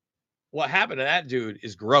 What happened to that dude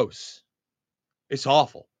is gross. It's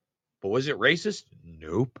awful. But was it racist?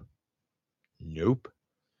 Nope.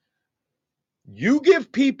 You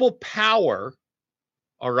give people power,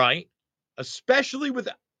 all right, especially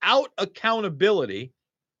without accountability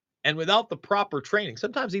and without the proper training,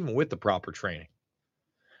 sometimes even with the proper training,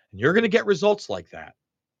 and you're going to get results like that.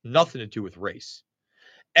 Nothing to do with race.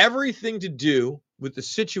 Everything to do with the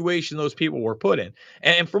situation those people were put in.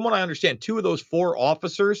 And from what I understand, 2 of those 4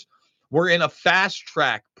 officers were in a fast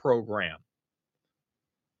track program.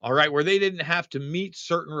 All right, where they didn't have to meet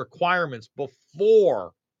certain requirements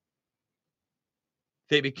before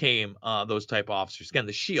they became those type of officers. Again,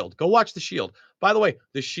 The Shield. Go watch The Shield. By the way,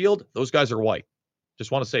 The Shield, those guys are white.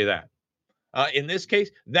 Just want to say that. In this case,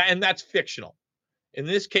 that's fictional. In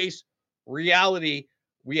this case, reality,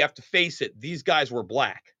 we have to face it. These guys were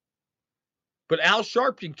black. But Al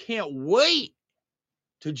Sharpton can't wait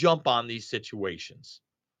to jump on these situations.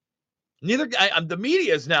 The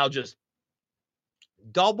media is now just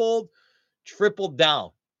doubled, tripled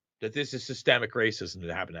down that this is systemic racism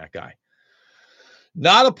that happened to that guy.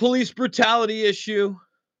 Not a police brutality issue,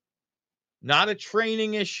 not a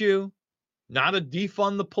training issue, not a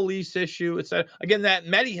defund the police issue. It's again, that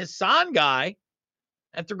Mehdi Hassan guy,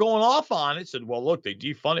 after going off on it, said, well, look, they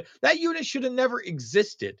defunded. That unit should have never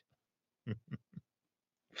existed.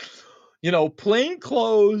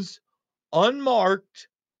 Plainclothes, unmarked,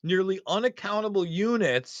 nearly unaccountable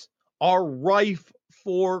units are rife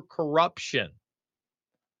for corruption.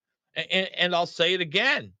 And I'll say it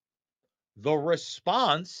again. The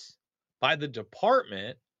response by the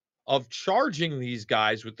department of charging these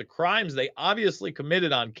guys with the crimes they obviously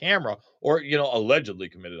committed on camera or, allegedly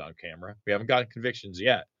committed on camera. We haven't gotten convictions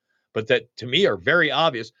yet, but that to me are very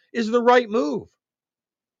obvious is the right move.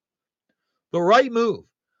 The right move.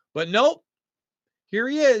 But nope, here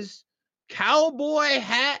he is, cowboy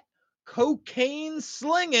hat, cocaine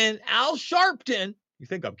slinging Al Sharpton. You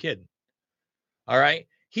think I'm kidding? All right.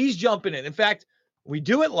 He's jumping in. In fact, we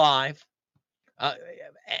do it live.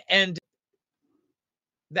 And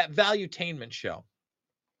that Valuetainment show.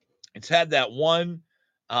 It's had that one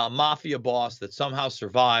mafia boss that somehow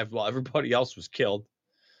survived while everybody else was killed,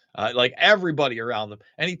 like everybody around them.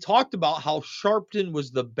 And he talked about how Sharpton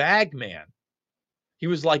was the bag man. He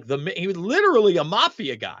was like he was literally a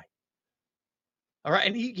mafia guy. All right,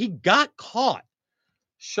 and he got caught.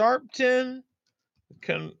 Sharpton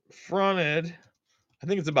confronted, I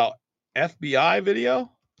think it's about FBI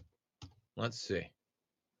video. Let's see.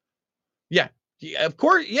 Yeah, of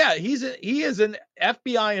course. Yeah, he is an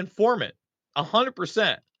FBI informant,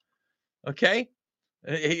 100%. Okay,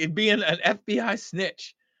 being an FBI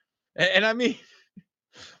snitch, and I mean,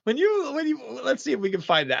 when you let's see if we can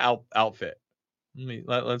find the outfit.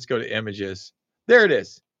 Let's go to images. There it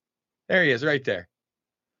is. There he is, right there.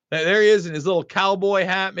 There he is in his little cowboy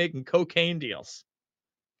hat making cocaine deals.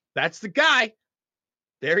 That's the guy.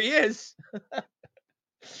 There he is.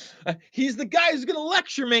 He's the guy who's going to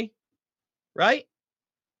lecture me, right?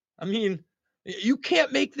 I mean, you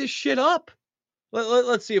can't make this shit up.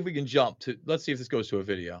 Let's see if we can let's see if this goes to a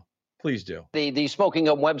video. Please do. The Smoking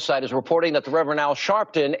Gun website is reporting that the Reverend Al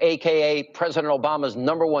Sharpton, a.k.a. President Obama's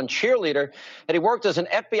 #1 cheerleader, that he worked as an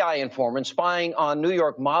FBI informant spying on New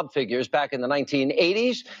York mob figures back in the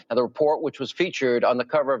 1980s. Now, the report, which was featured on the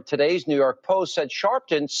cover of today's New York Post, said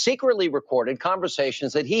Sharpton secretly recorded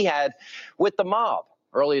conversations that he had with the mob.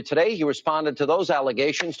 Earlier today, he responded to those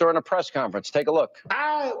allegations during a press conference. Take a look.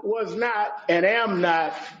 I was not and am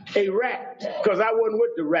not a rat because I wasn't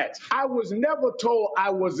with the rats. I was never told I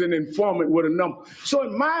was an informant with a number. So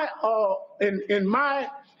in my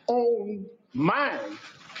own mind,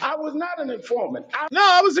 I was not an informant.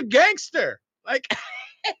 I was a gangster. Like,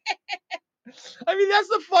 I mean, that's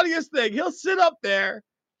the funniest thing. He'll sit up there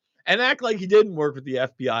and act like he didn't work with the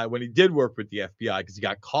FBI when he did work with the FBI because he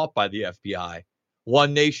got caught by the FBI.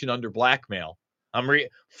 One Nation Under Blackmail.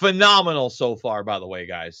 Phenomenal so far, by the way,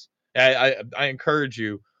 guys. I encourage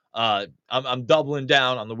you. I'm doubling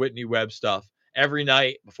down on the Whitney Webb stuff every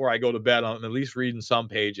night before I go to bed. I'm at least reading some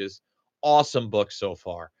pages. Awesome book so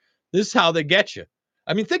far. This is how they get you.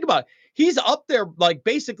 I mean, think about it. He's up there like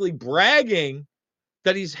basically bragging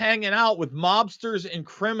that he's hanging out with mobsters and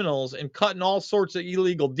criminals and cutting all sorts of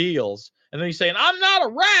illegal deals. And then he's saying, I'm not a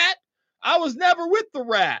rat. I was never with the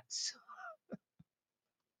rats.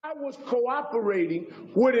 I was cooperating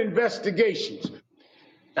with investigations.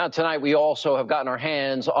 Now, tonight, we also have gotten our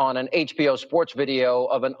hands on an HBO Sports video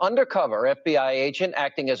of an undercover FBI agent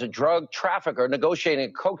acting as a drug trafficker negotiating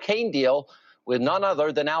a cocaine deal with none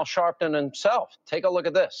other than Al Sharpton himself. Take a look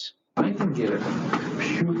at this. I can get it on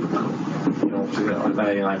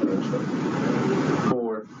 99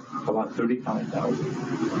 for about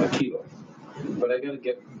 35,000 a kilo. But I gotta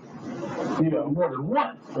get more than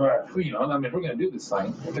one. Right. I mean, if we're gonna do this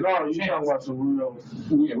thing. No, you're talking about some real.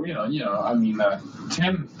 I mean,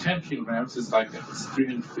 10 kilograms is like it's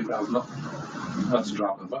 350,000. That's a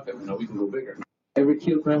drop in the bucket. We can go bigger. Every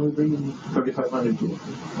kilogram we bring in 3,500 kilos.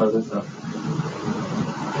 How's that sound?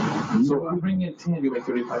 So if we bring in 10, you make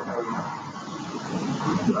 35,000.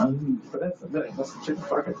 But that's a chicken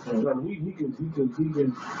pocket. He can.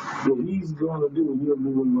 What he's going to do, he'll do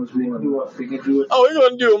what much more. He can do it. Oh, we're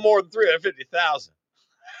going to do more than 350,000.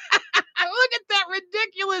 Look at that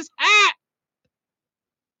ridiculous hat.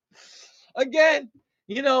 Again,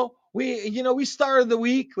 we started the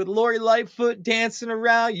week with Lori Lightfoot dancing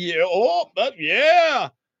around. Yeah.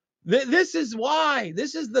 This is why.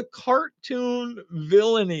 This is the cartoon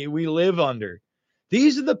villainy we live under.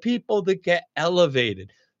 These are the people that get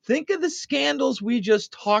elevated. Think of the scandals we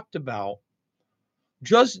just talked about.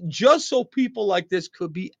 Just so people like this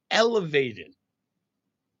could be elevated.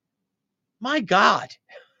 My God.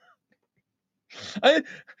 That's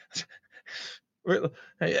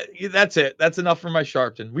it. That's enough for my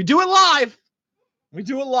Sharpton. We do it live.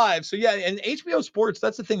 So yeah, and HBO Sports,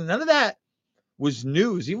 that's the thing. None of that was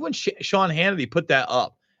news. Even when Sean Hannity put that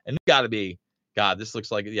up, and it got to be, God, this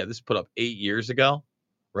looks like, this put up 8 years ago,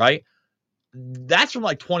 right? That's from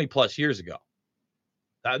like 20 plus years ago.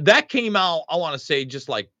 That came out, I want to say, just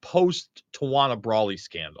like post Tawana Brawley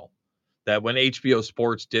scandal. That when HBO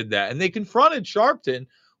Sports did that, and they confronted Sharpton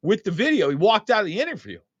with the video. He walked out of the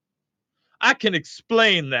interview. I can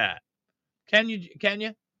explain that. Can you?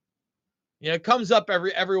 It comes up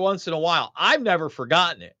every once in a while. I've never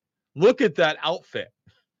forgotten it. Look at that outfit.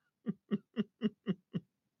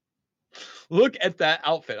 Look at that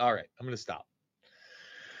outfit. All right, I'm going to stop.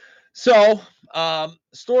 So,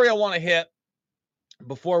 story I want to hit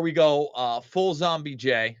before we go full Zombie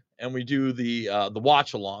J and we do the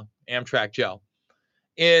watch along, Amtrak Joe,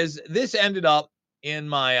 is this ended up in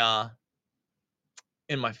my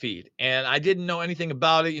in my feed, and I didn't know anything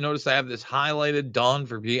about it. You notice I have this highlighted done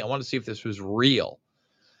for me. I want to see if this was real,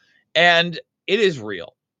 and it is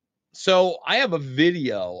real. So I have a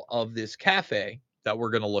video of this cafe that we're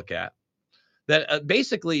going to look at. That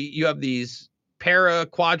basically you have these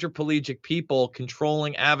quadriplegic people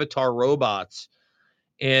controlling avatar robots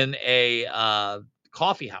in a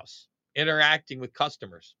coffee house, interacting with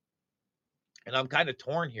customers. And I'm kind of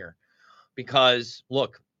torn here because,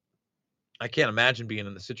 look, I can't imagine being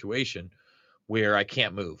in the situation where I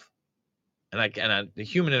can't move. And the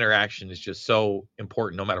human interaction is just so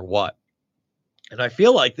important no matter what. And I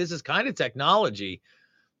feel like this is kind of technology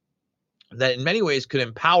that in many ways could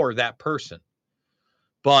empower that person.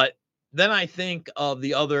 But then I think of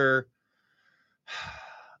the other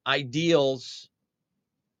ideals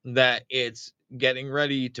that it's getting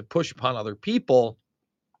ready to push upon other people,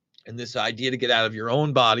 and this idea to get out of your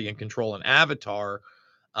own body and control an avatar,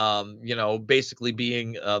 basically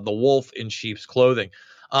being the wolf in sheep's clothing.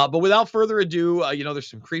 But without further ado, there's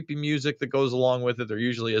some creepy music that goes along with it. There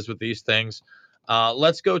usually is with these things.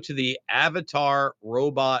 Let's go to the Avatar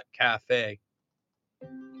Robot Cafe.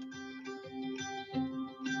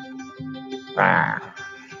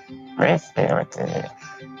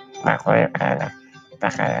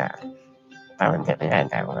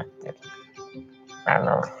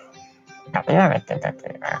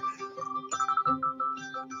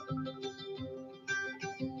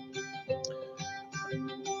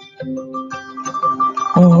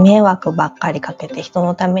 So 迷惑ばっかりかけて人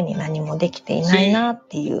のために何もできていないなっ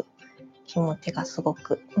ていう気持ちがすご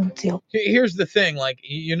く強く。Here's the thing, like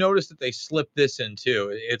you notice that they slip this in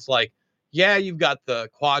too. It's like, yeah, you've got the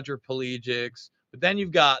quadriplegics, but then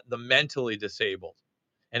you've got the mentally disabled,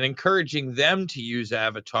 and encouraging them to use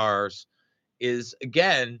avatars is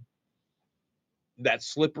again that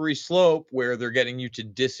slippery slope where they're getting you to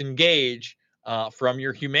disengage from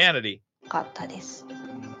your humanity. かったです。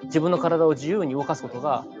自分の体を自由に動かすこと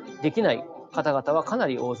ができない方々はかな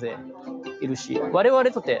り大勢いるし、我々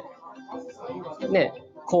にとってね、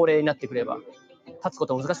高齢になってくれば立つこ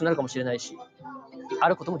とも難しくなるかもしれないし、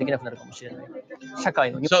歩くこともできなくなるかもしれない。社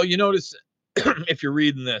会の So you notice if you're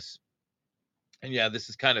reading this, and yeah, this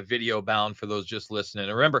is kind of video bound for those just listening.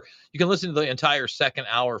 And remember, you can listen to the entire second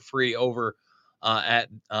hour free over at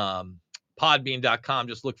podbean.com.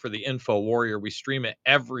 Just look for the Info Warrior. We stream it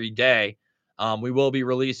every day. We will be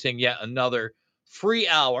releasing yet another free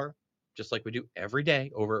hour, just like we do every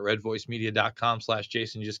day over at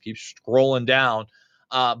redvoicemedia.com/Jason. Just keep scrolling down.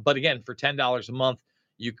 But again, for $10 a month,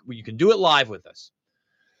 you can do it live with us.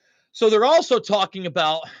 So they're also talking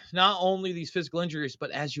about not only these physical injuries, but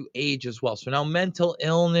as you age as well. So now mental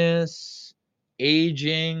illness,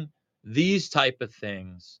 aging, these type of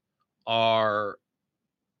things are,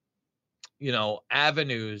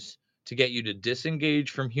 avenues to get you to disengage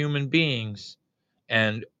from human beings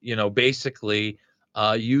and, basically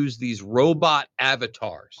use these robot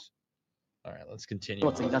avatars. All right, let's continue.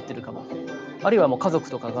 になってるかも。あるいはもう家族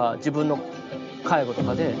とかが自分の介護と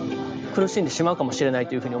かで苦しんでしまうかもしれない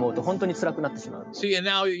というふうに思うと本当に辛くなってしまう。See, and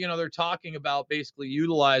now, they're talking about basically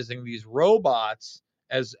utilizing these robots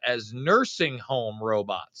as nursing home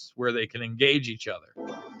robots where they can engage each other.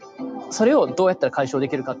 それをどうやったら解消で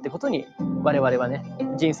きるかってことに我々はね、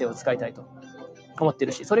人生を使いたいと思って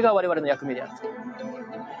るし、それが我々の役目であると。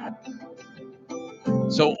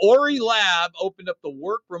So Ori Lab opened up the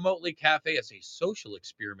Work Remotely Cafe as a social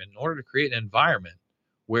experiment in order to create an environment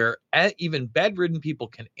where even bedridden people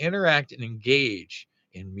can interact and engage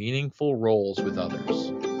in meaningful roles with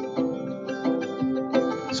others.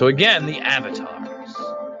 So again, the avatars.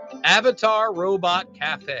 Avatar Robot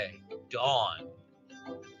Cafe, Dawn.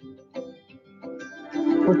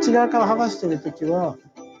 こっち側から剥がしてるときは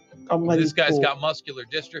あんまり This guy's got muscular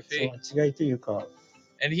dystrophy. 違いというか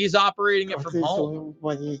And he's operating it from home. その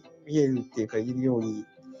場に見えるっていうかいるように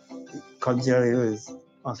感じられ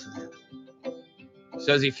ますね。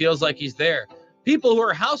Says he feels like he's there. People who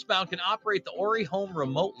are housebound can operate the Ori home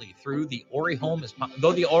remotely through the Ori home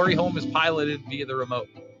though the Ori home is piloted via the remote.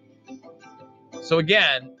 So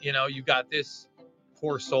again, you've got this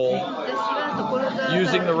poor soul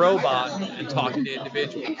using the robot and talking to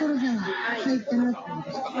individuals.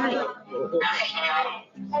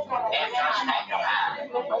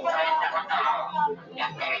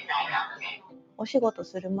 お仕事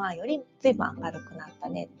する前より随分明るくなった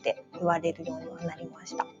ねって言われるようにはなりま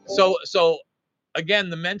した。So again,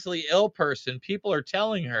 the mentally ill person, people are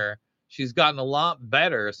telling her she's gotten a lot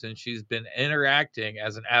better since she's been interacting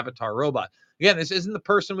as an avatar robot. Again, this isn't the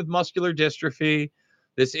person with muscular dystrophy.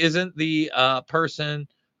 This isn't the person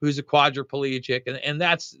who's a quadriplegic. And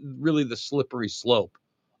that's really the slippery slope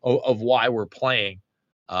of why we're playing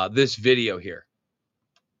this video here.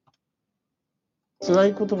 辛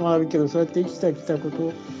いこともあるけど、そうやって生きてきたこ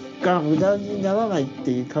とが無駄にならないっ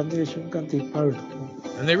ていう感じる瞬間っていっぱいあると思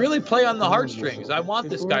う。 And they really play on the heartstrings. I want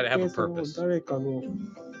this guy to have a その purpose. 誰かの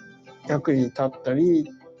役に立ったり、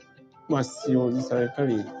まあ必要にされた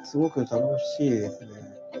り、すごく楽しいですね。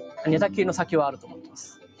寝たきりの先はあると思ってま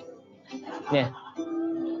す。ね、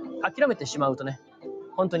諦めてしまうとね、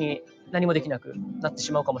本当に何もできなくなって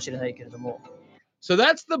しまうかもしれないけれども。So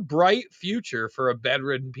that's the bright future for a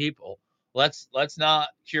bedridden people. Let's not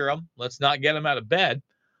cure them. Let's not get them out of bed.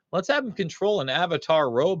 Let's have them control an avatar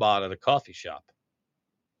robot at a coffee shop.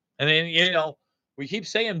 And then, you know, we keep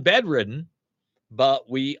saying bedridden, but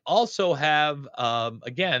we also have,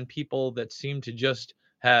 again, people that seem to just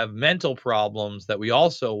have mental problems that we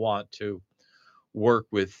also want to work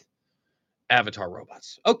with avatar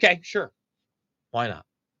robots. Okay, sure. Why not?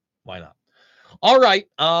 Why not? All right.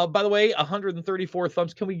 By the way, 134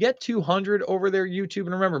 thumbs. Can we get 200 over there, YouTube?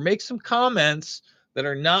 And remember, make some comments that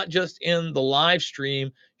are not just in the live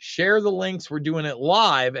stream. Share the links. We're doing it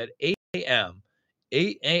live at 8 a.m.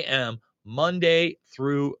 8 a.m. Monday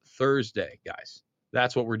through Thursday, guys.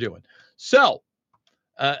 That's what we're doing. So,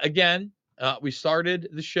 again, we started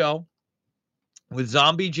the show with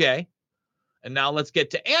Zombie J. And now let's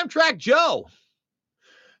get to Amtrak Joe.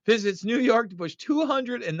 Visits New York to push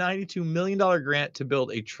 $292 million grant to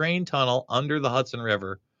build a train tunnel under the Hudson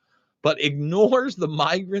River, but ignores the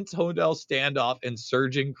migrants' hotel standoff and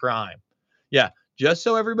surging crime. Yeah, just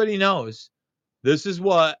so everybody knows, this is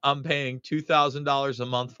what I'm paying $2,000 a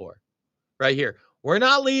month for. Right here. We're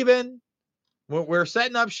not leaving. We're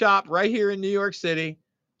setting up shop right here in New York City.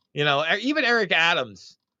 You know, even Eric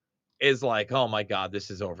Adams is like, oh my God, this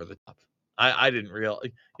is over the top. I didn't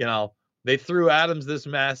really, you know, they threw Adams this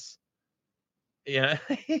mess. Yeah,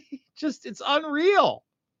 just it's unreal.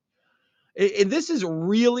 And this is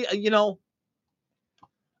really, you know,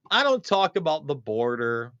 I don't talk about the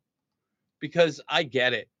border because I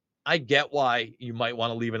get it. I get why you might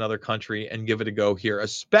want to leave another country and give it a go here,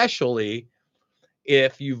 especially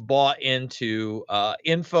if you've bought into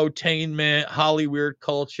infotainment, Hollywood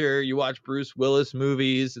culture, you watch Bruce Willis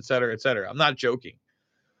movies, et cetera, et cetera. I'm not joking.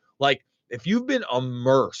 Like, if you've been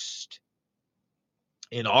immersed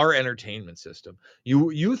in our entertainment system,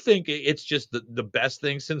 you think it's just the best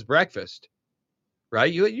thing since breakfast,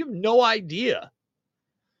 right? You have no idea.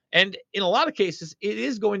 And in a lot of cases, it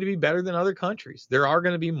is going to be better than other countries. There are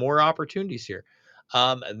going to be more opportunities here.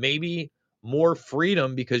 Maybe more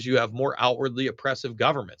freedom because you have more outwardly oppressive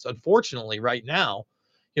governments. Unfortunately, right now,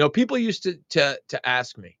 you know, people used to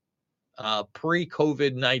ask me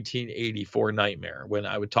pre-COVID 1984 nightmare when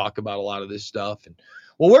I would talk about a lot of this stuff. And,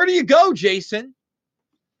 well, where do you go, Jason?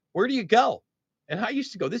 Where do you go? And I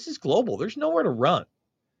used to go, this is global. There's nowhere to run.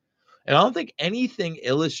 And I don't think anything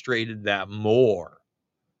illustrated that more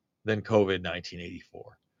than COVID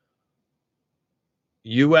 1984.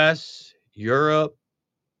 US, Europe,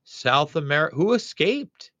 South America, who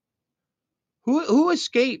escaped? Who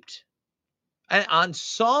escaped? And on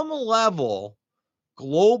some level,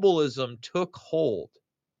 globalism took hold,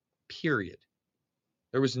 period.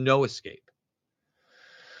 There was no escape.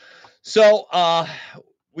 So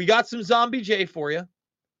we got some Zombie J for you.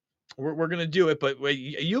 We're gonna do it, but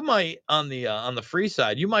you might on the free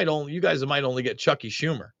side, you guys might only get Chucky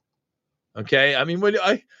Schumer. Okay, I mean when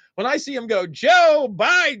I see him go Joe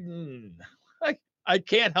Biden, I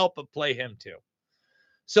can't help but play him too.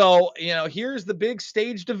 So, you know, here's the big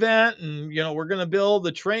staged event, and, you know, we're going to build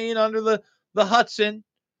the train under the Hudson.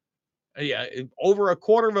 Yeah, over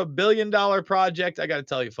 $250 million project. I got to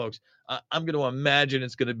tell you, folks, I'm going to imagine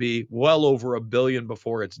it's going to be well over $1 billion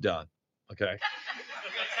before it's done. Okay.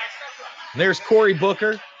 And there's Cory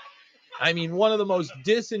Booker. I mean, one of the most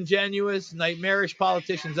disingenuous, nightmarish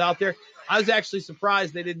politicians out there. I was actually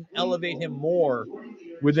surprised they didn't elevate him more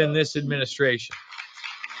within this administration.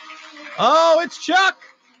 Oh, it's Chuck.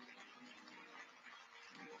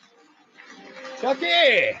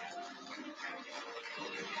 Chucky!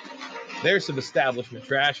 There's some establishment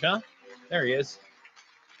trash, huh? There he is.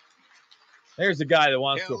 There's the guy that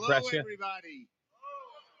wants to oppress you. Everybody.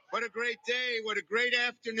 What a great day. What a great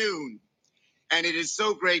afternoon. And it is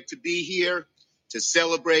so great to be here to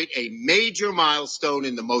celebrate a major milestone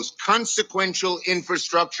in the most consequential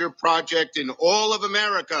infrastructure project in all of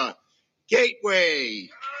America, Gateway.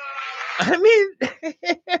 I mean,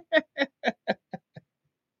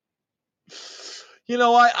 you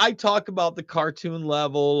know, I talk about the cartoon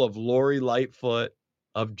level of Lori Lightfoot,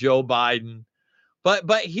 of Joe Biden,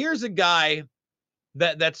 but here's a guy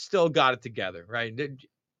that's still got it together, right?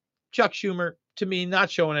 Chuck Schumer, to me,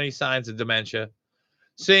 not showing any signs of dementia.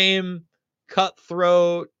 Same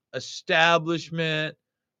cutthroat, establishment,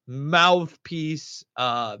 mouthpiece,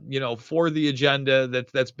 for the agenda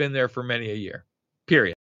that's been there for many a year,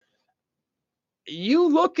 period. You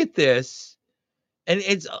look at this, and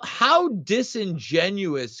it's how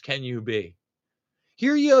disingenuous can you be?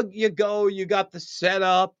 Here you go, you got the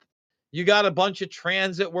setup, you got a bunch of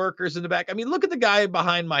transit workers in the back. I mean, look at the guy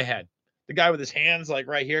behind my head, the guy with his hands like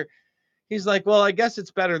right here. He's like, well, I guess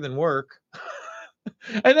it's better than work.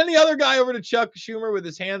 And then the other guy over to Chuck Schumer with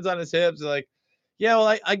his hands on his hips, like, yeah,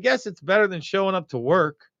 well, I guess it's better than showing up to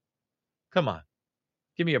work. Come on,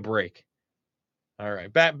 give me a break. All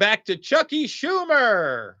right, back to Chucky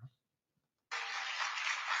Schumer.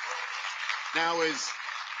 Now, as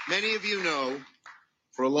many of you know,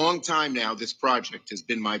 for a long time now, this project has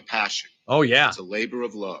been my passion. Oh, yeah. It's a labor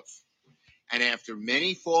of love. And after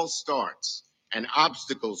many false starts and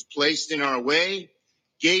obstacles placed in our way,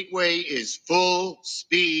 Gateway is full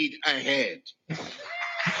speed ahead.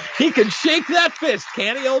 He can shake that fist,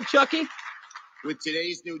 can't he, old Chucky? With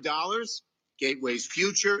today's new dollars, Gateway's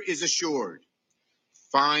future is assured.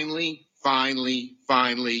 Finally,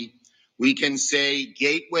 we can say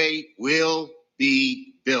Gateway will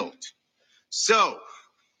be built. So,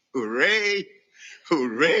 hooray,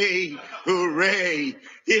 hooray, hooray.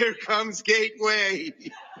 Here comes Gateway.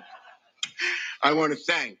 I want to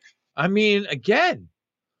thank. I mean, again,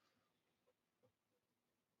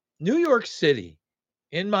 New York City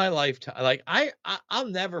in my lifetime, like I'll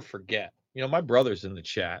never forget. My brother's in the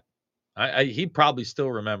chat. He probably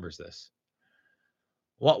still remembers this.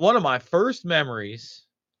 One of my first memories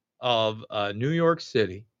of New York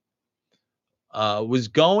City was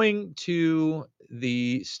going to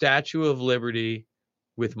the Statue of Liberty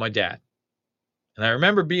with my dad. And I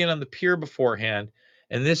remember being on the pier beforehand.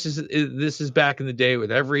 And this is back in the day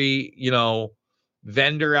with every,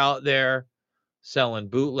 vendor out there selling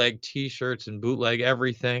bootleg T-shirts and bootleg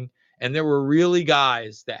everything. And there were really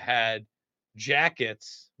guys that had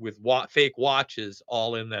jackets with fake watches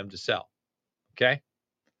all in them to sell. Okay.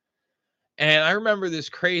 And I remember this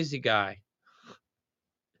crazy guy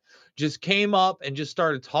just came up and just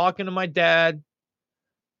started talking to my dad.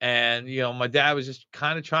 And, my dad was just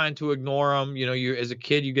kind of trying to ignore him. You as a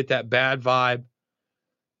kid, you get that bad vibe.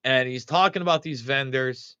 And he's talking about these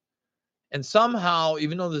vendors. And somehow,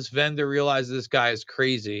 even though this vendor realizes this guy is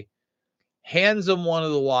crazy, hands him one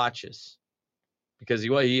of the watches because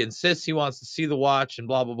he insists he wants to see the watch and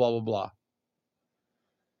blah, blah, blah, blah, blah.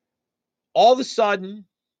 All of a sudden,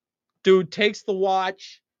 dude takes the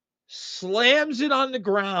watch, slams it on the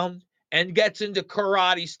ground, and gets into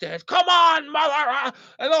karate stance. Come on, mother!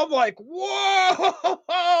 And I'm like, whoa!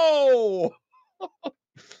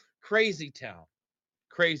 Crazy town.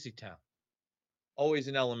 Crazy town. Always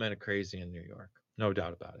an element of crazy in New York. No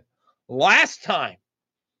doubt about it. Last time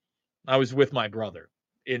I was with my brother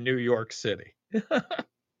in New York City.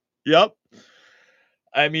 Yep.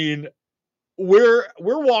 I mean, we're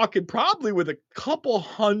walking probably with a couple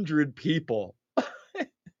hundred people.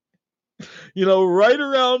 Right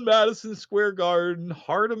around Madison Square Garden,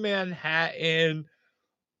 heart of Manhattan,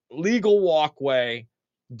 legal walkway.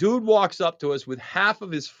 Dude walks up to us with half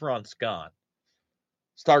of his fronts gone.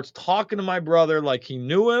 Starts talking to my brother like he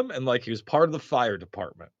knew him and like he was part of the fire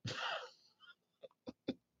department.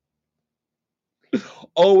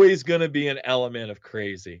 Always going to be an element of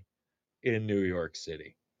crazy in New York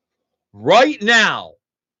City. Right now,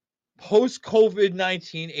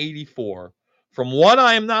 post-COVID-19 84, from what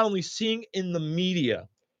I am not only seeing in the media,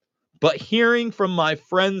 but hearing from my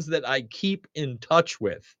friends that I keep in touch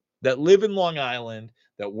with, that live in Long Island,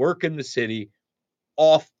 that work in the city,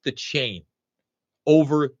 off the chain,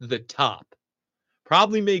 over the top.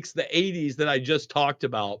 Probably makes the 80s that I just talked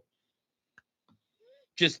about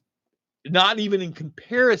just not even in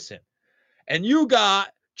comparison. And you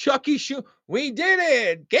got Chucky Schumer. We did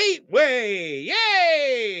it! Gateway!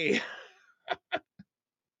 Yay!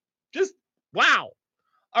 Just wow.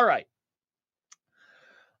 All right.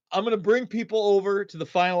 I'm going to bring people over to the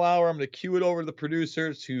final hour. I'm going to cue it over to the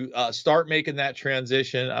producers to start making that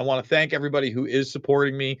transition. I want to thank everybody who is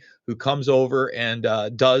supporting me, who comes over and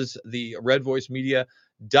does the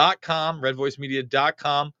redvoicemedia.com,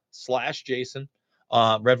 redvoicemedia.com/Jason,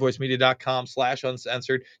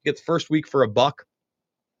 redvoicemedia.com/uncensored. You get the first week for $1.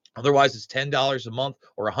 Otherwise, it's $10 a month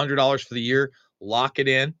or $100 for the year. Lock it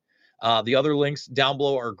in. The other links down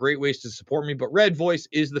below are great ways to support me, but Red Voice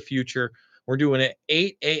is the future. We're doing it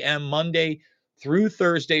 8 a.m. Monday through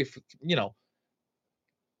Thursday,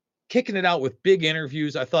 kicking it out with big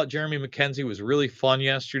interviews. I thought Jeremy McKenzie was really fun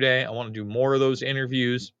yesterday. I want to do more of those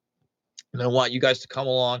interviews, and I want you guys to come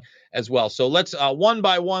along as well. So let's one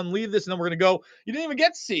by one leave this, and then we're going to go. You didn't even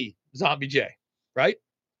get to see Zombie J, right?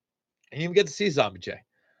 And you even get to see Zombie J.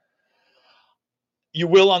 You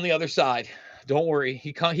will on the other side. Don't worry.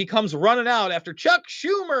 He comes running out after Chuck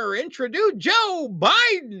Schumer introduced Joe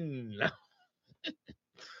Biden.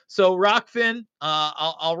 So Rockfin,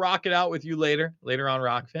 I'll rock it out with you later on,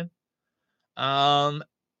 Rockfin.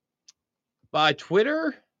 By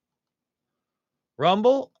Twitter,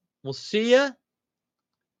 Rumble, we'll see ya,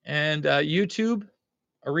 and YouTube,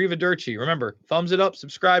 arrivederci. Remember, thumbs it up,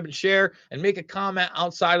 subscribe, and share, and make a comment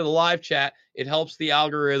outside of the live chat. It helps the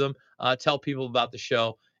algorithm tell people about the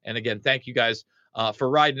show. And again, thank you guys for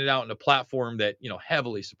riding it out in a platform that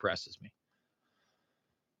heavily suppresses me.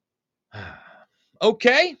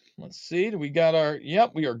 Okay, let's see. Do we got our?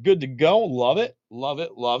 Yep, we are good to go. Love it, love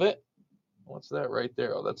it, love it. What's that right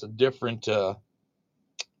there? Oh, that's a different.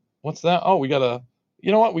 What's that? Oh, we got a.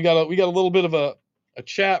 You know what? We got a little bit of a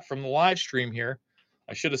chat from the live stream here.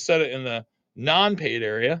 I should have said it in the non-paid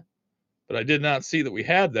area, but I did not see that we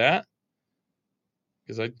had that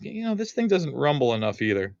because this thing doesn't rumble enough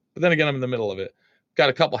either. But then again, I'm in the middle of it. Got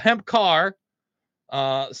a couple. Hemp Car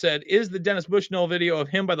said, "Is the Dennis Bushnell video of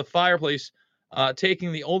him by the fireplace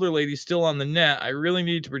taking the older lady still on the net? I really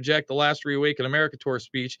need to project the last Reawaken America tour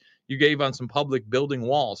speech you gave on some public building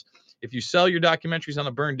walls. If you sell your documentaries on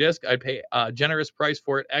a burned disc, I'd pay a generous price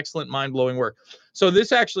for it. Excellent, mind-blowing work." So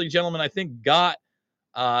this actually, gentlemen, I think got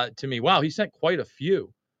to me. Wow, he sent quite a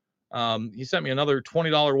few. He sent me another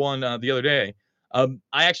 $20 one the other day.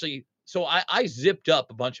 I zipped up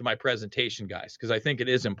a bunch of my presentation, guys, because I think it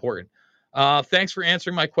is important. Thanks for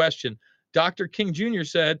answering my question. Dr. King Jr.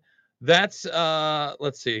 said, that's,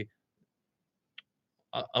 let's see,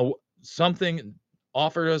 something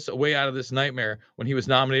offered us a way out of this nightmare when he was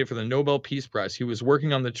nominated for the Nobel Peace Prize. He was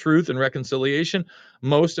working on the truth and reconciliation.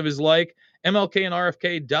 Most of his MLK and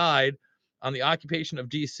RFK died on the occupation of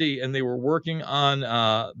D.C., and they were working on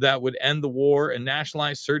that would end the war and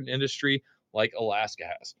nationalize certain industry like Alaska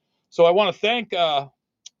has. So I want to thank,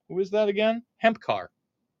 who is that again? Hemp Car.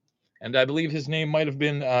 And I believe his name might have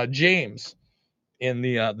been James in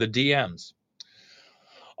the DMs.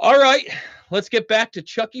 All right, let's get back to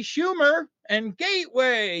Chucky Schumer and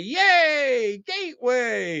Gateway. Yay,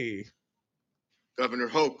 Gateway. Governor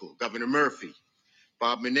Hochul, Governor Murphy,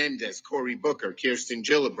 Bob Menendez, Cory Booker, Kirsten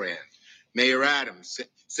Gillibrand, Mayor Adams,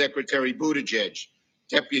 Secretary Buttigieg,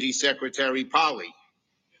 Deputy Secretary Polly,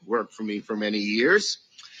 worked for me for many years,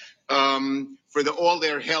 for all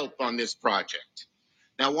their help on this project.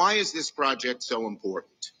 Now, why is this project so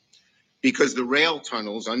important? Because the rail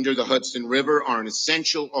tunnels under the Hudson River are an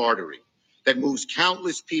essential artery that moves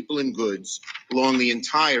countless people and goods along the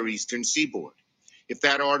entire eastern seaboard. If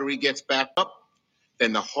that artery gets backed up,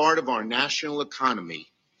 then the heart of our national economy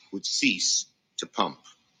would cease to pump.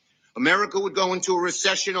 America would go into a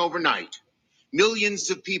recession overnight. Millions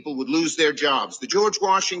of people would lose their jobs. The George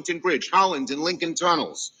Washington Bridge, Holland, and Lincoln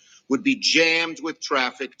tunnels would be jammed with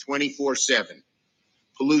traffic 24/7.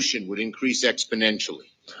 Pollution would increase exponentially.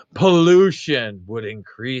 Pollution would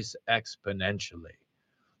increase exponentially.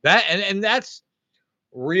 And that's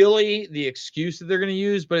really the excuse that they're going to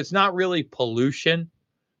use, but it's not really pollution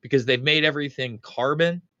because they've made everything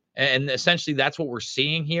carbon. And essentially that's what we're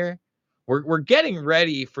seeing here. We're getting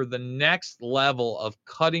ready for the next level of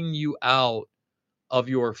cutting you out of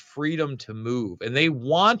your freedom to move. And they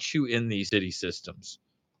want you in these city systems.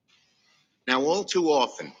 Now, all too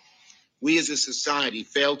often, we as a society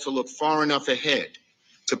fail to look far enough ahead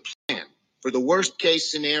to plan for the worst case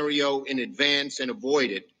scenario in advance and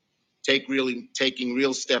avoid it, taking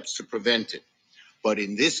real steps to prevent it. But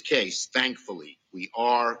in this case, thankfully, we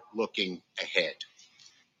are looking ahead.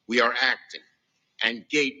 We are acting, and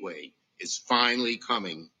Gateway is finally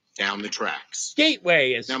coming down the tracks.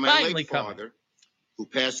 Gateway is now, my finally late coming. father, who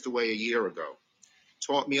passed away a year ago,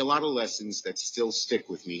 taught me a lot of lessons that still stick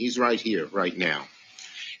with me. He's right here, right now.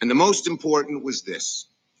 And the most important was this: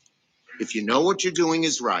 if you know what you're doing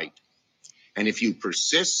is right, and if you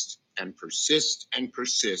persist and persist and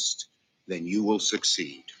persist, then you will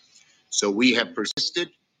succeed. So we have persisted,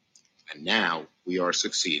 and now we are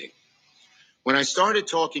succeeding. When I started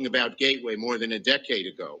talking about Gateway more than a decade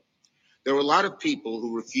ago, there were a lot of people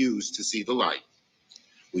who refused to see the light.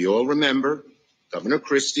 We all remember Governor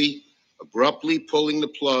Christie abruptly pulling the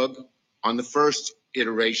plug on the first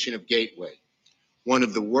iteration of Gateway, one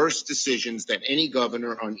of the worst decisions that any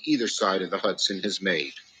governor on either side of the Hudson has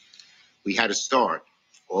made. We had to start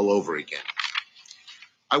all over again.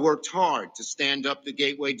 I worked hard to stand up the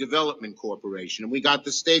Gateway Development Corporation, and we got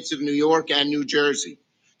the states of New York and New Jersey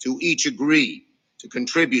to each agree to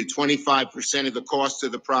contribute 25% of the cost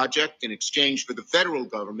of the project in exchange for the federal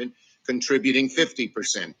government contributing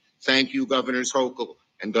 50%. Thank you, Governors Hochul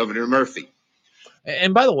and Governor Murphy.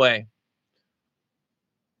 And by the way,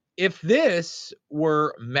 if this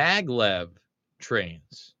were maglev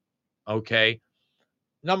trains, okay,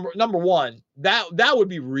 number one, that would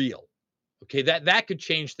be real. Okay, that could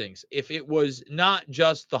change things. If it was not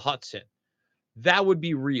just the Hudson, that would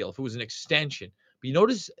be real. If it was an extension. But you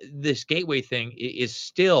notice this Gateway thing is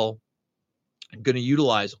still going to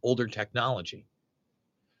utilize older technology.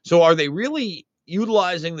 So are they really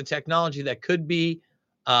utilizing the technology that could be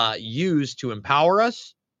used to empower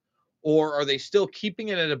us? Or are they still keeping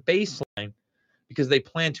it at a baseline because they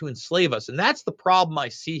plan to enslave us? And that's the problem I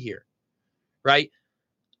see here, right?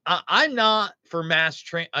 I'm not for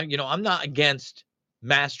I'm not against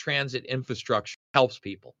mass transit infrastructure. It helps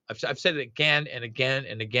people. I've said it again and again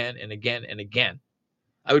and again and again and again.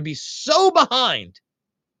 I would be so behind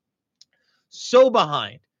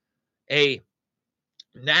a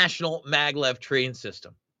national maglev train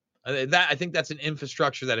system. I think that's an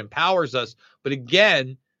infrastructure that empowers us. But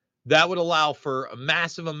again, that would allow for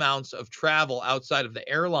massive amounts of travel outside of the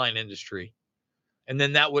airline industry. And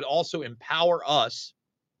then that would also empower us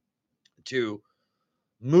to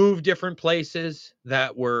move different places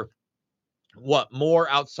that were more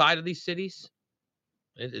outside of these cities.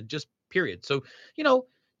 It just period. So,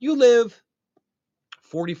 you live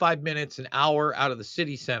 45 minutes, an hour out of the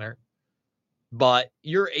city center, but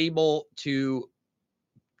you're able to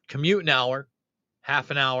commute an hour,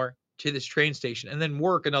 half an hour to this train station and then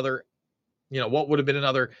work another, what would have been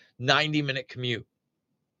another 90-minute commute,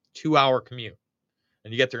 2-hour commute.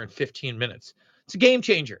 And you get there in 15 minutes. It's a game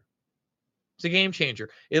changer. It's a game changer.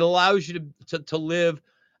 It allows you to live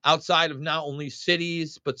outside of not only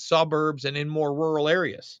cities, but suburbs and in more rural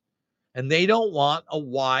areas. And they don't want a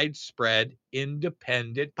widespread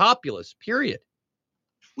independent populace, period.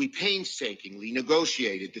 We painstakingly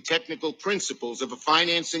negotiated the technical principles of a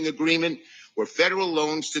financing agreement where federal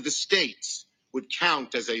loans to the states would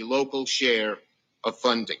count as a local share of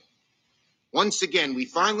funding. Once again, we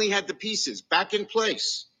finally had the pieces back in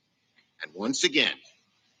place. And once again,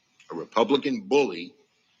 a Republican bully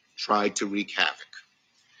tried to wreak havoc.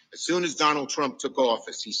 As soon as Donald Trump took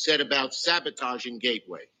office, he set about sabotaging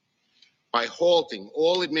Gateway by halting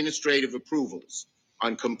all administrative approvals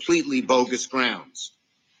on completely bogus grounds.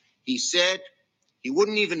 He said he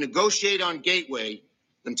wouldn't even negotiate on Gateway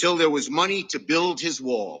until there was money to build his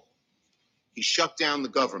wall. He shut down the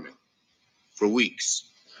government for weeks.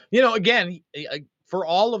 Again, for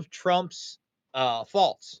all of Trump's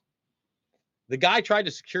faults, the guy tried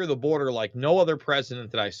to secure the border like no other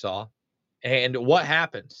president that I saw. And what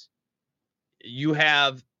happens? You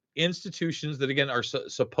have institutions that, again, are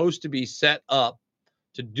supposed to be set up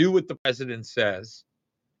to do what the president says,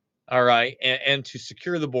 all right, and to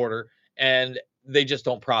secure the border, and they just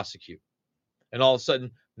don't prosecute. And all of a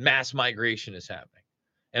sudden, mass migration is happening.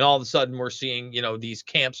 And all of a sudden, we're seeing, these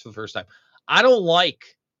camps for the first time. I don't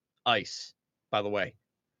like ICE, by the way,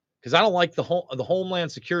 because I don't like the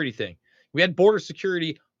Homeland Security thing. We had border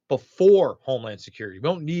security before Homeland Security. We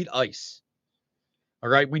don't need ICE. All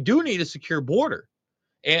right. We do need a secure border.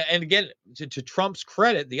 And again, to Trump's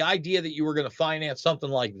credit, the idea that you were going to finance something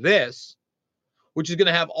like this, which is going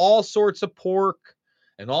to have all sorts of pork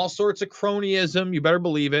and all sorts of cronyism, you better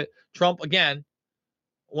believe it. Trump, again,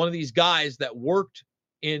 one of these guys that worked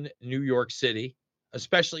in New York City,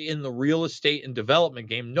 especially in the real estate and development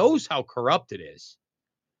game, knows how corrupt it is.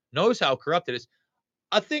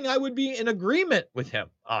 A thing I would be in agreement with him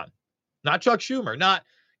on. Not Chuck Schumer, not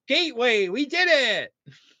Gateway, we did it.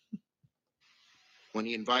 When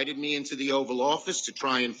he invited me into the Oval Office to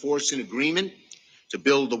try and force an agreement to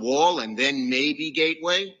build the wall and then maybe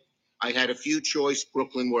Gateway, I had a few choice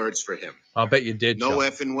Brooklyn words for him. I'll bet you did. No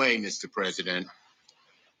effing way, Mr. President.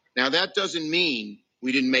 Now, that doesn't mean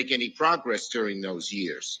we didn't make any progress during those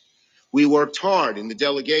years. We worked hard in the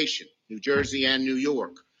delegation, New Jersey and New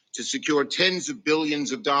York, to secure tens of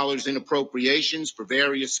billions of dollars in appropriations for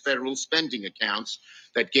various federal spending accounts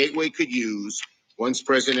that Gateway could use once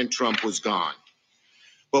President Trump was gone.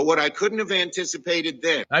 But what I couldn't have anticipated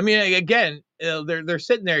then. I mean, again, they're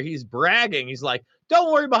sitting there. He's bragging. He's like,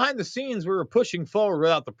 don't worry, behind the scenes, we were pushing forward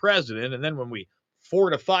without the president. And then when we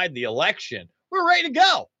fortified the election, we're ready to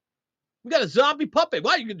go. We got a zombie puppet.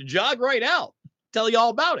 Why? You get to jog right out. Tell you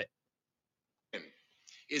all about it.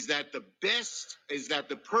 Is that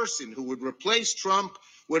the person who would replace Trump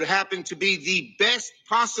would happen to be the best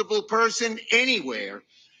possible person anywhere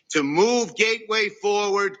to move Gateway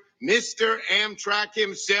forward, Mr. Amtrak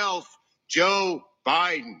himself, Joe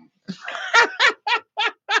Biden.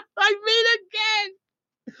 I mean,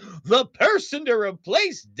 again, the person to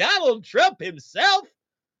replace Donald Trump himself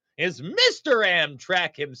is Mr.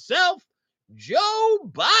 Amtrak himself, Joe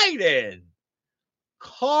Biden.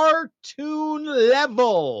 Cartoon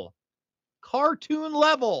level. Cartoon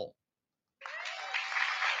level.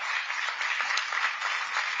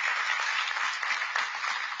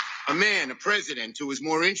 A man, a president, who is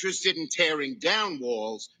more interested in tearing down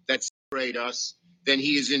walls that separate us than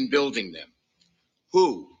he is in building them.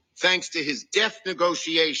 Who, thanks to his deft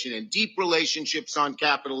negotiation and deep relationships on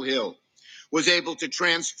Capitol Hill, was able to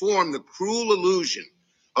transform the cruel illusion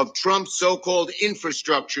of Trump's so-called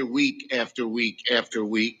infrastructure week after week after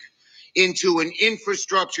week into an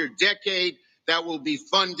infrastructure decade that will be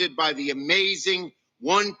funded by the amazing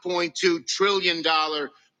 $1.2 trillion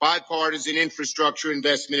Bipartisan Infrastructure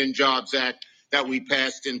Investment and Jobs Act that we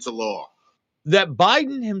passed into law. That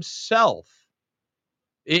Biden himself,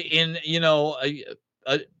 in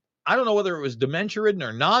I don't know whether it was dementia ridden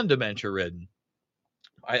or non-dementia ridden.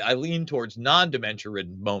 I lean towards non-dementia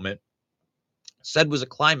ridden moment. Said was a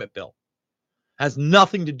climate bill. Has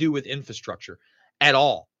nothing to do with infrastructure at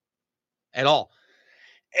all. At all.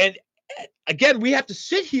 And again, we have to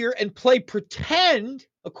sit here and play pretend,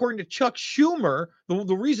 according to Chuck Schumer,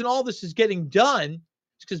 the reason all this is getting done is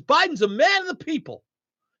because Biden's a man of the people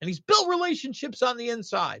and he's built relationships on the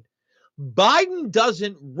inside. Biden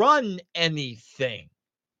doesn't run anything.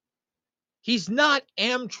 He's not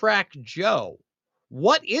Amtrak Joe.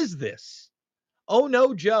 What is this? Oh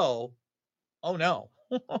no, Joe. Oh no.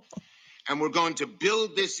 And we're going to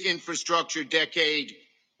build this infrastructure decade,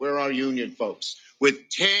 where are union folks, with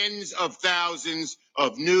tens of thousands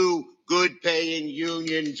of new, good-paying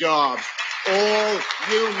union jobs. All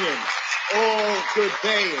unions, all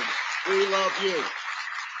good-paying. We love you.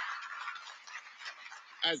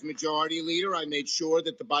 As majority leader, I made sure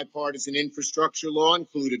that the bipartisan infrastructure law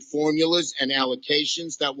included formulas and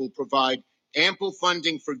allocations that will provide ample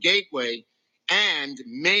funding for Gateway and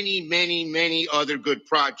many, many, many other good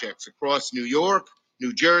projects across New York,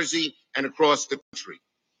 New Jersey, and across the country.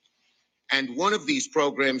 And one of these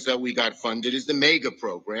programs that we got funded is the MEGA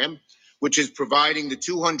program, which is providing the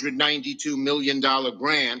 $292 million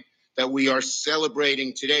grant that we are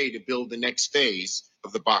celebrating today to build the next phase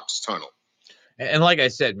of the Box Tunnel. And like I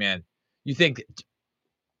said, man, you think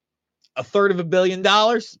 $250 million?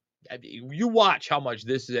 I mean, you watch how much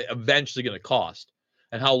this is eventually going to cost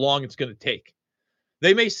and how long it's going to take.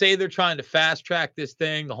 They may say they're trying to fast track this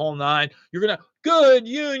thing, the whole nine. You're going to good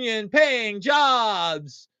union paying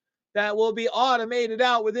jobs that will be automated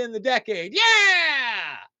out within the decade.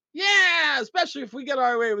 Yeah. Yeah. Especially if we get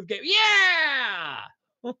our way with Gateway.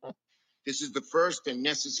 Yeah. This is the first and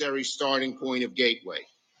necessary starting point of Gateway.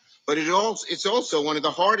 But it's also one of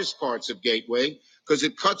the hardest parts of Gateway because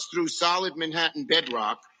it cuts through solid Manhattan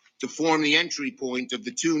bedrock to form the entry point of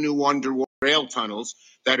the two new underwater rail tunnels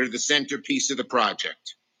that are the centerpiece of the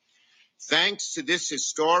project. Thanks to this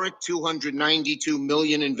historic $292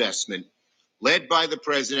 million investment, led by the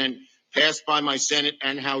president, passed by my Senate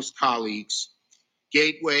and House colleagues,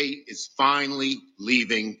 Gateway is finally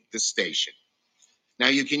leaving the station. Now,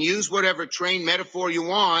 you can use whatever train metaphor you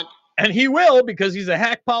want. And he will, because he's a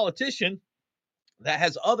hack politician that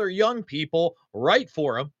has other young people write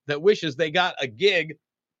for him that wishes they got a gig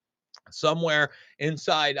somewhere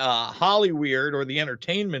inside Hollyweird or the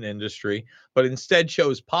entertainment industry, but instead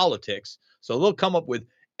chose politics. So they'll come up with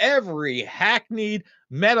every hackneyed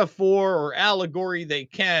metaphor or allegory they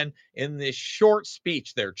can in this short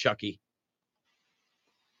speech there, Chucky.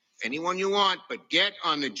 Anyone you want, but get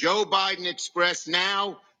on the Joe Biden Express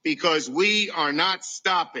now because we are not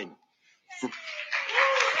stopping.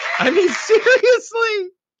 I mean, seriously.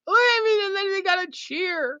 I mean, and then they got to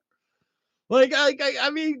cheer. I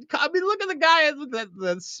mean, look at the guy,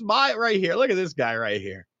 the smile right here. Look at this guy right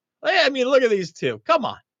here. I mean, look at these two. Come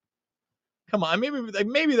on.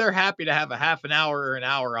 Maybe they're happy to have a half an hour or an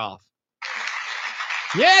hour off.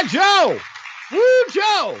 Yeah, Joe. Woo,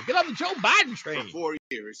 Joe. Get on the Joe Biden train. For 4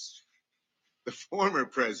 years, the former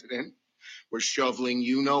president was shoveling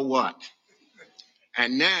you know what.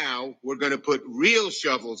 And now we're going to put real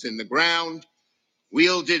shovels in the ground,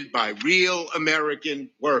 wielded by real American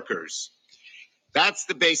workers. That's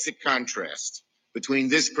the basic contrast between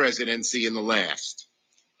this presidency and the last.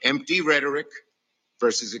 Empty rhetoric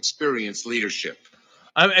versus experienced leadership.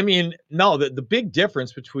 I mean, no, the big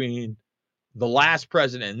difference between the last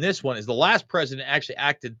president and this one is the last president actually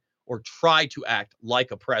acted or tried to act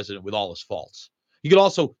like a president with all his faults. He could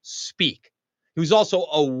also speak. He was also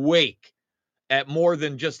awake at more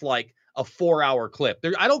than just like a 4-hour clip.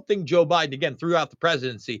 I don't think Joe Biden, again, throughout the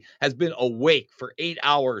presidency, has been awake for 8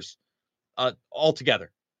 hours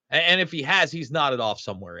altogether. And if he has, he's nodded off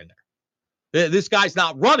somewhere in there. This guy's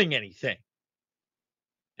not running anything.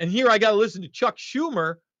 And here I got to listen to Chuck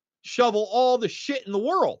Schumer shovel all the shit in the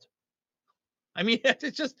world. I mean,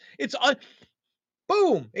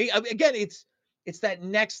 boom. Again, it's that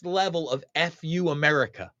next level of FU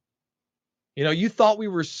America. You know, you thought we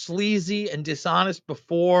were sleazy and dishonest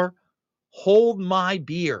before. Hold my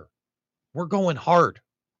beer. We're going hard.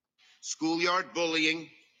 Schoolyard bullying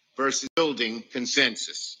versus building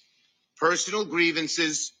consensus. Personal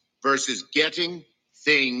grievances versus getting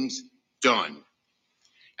things done.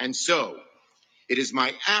 And so, it is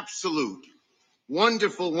my absolute,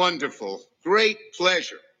 wonderful, wonderful, great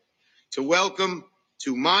pleasure to welcome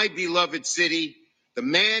to my beloved city the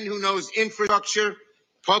man who knows infrastructure,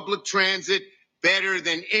 public transit better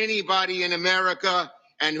than anybody in America,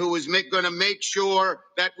 and who is going to make sure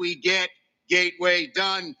that we get Gateway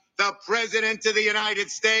done, the President of the United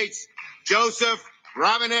States, Joseph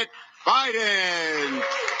Robinette Biden.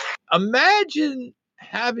 Imagine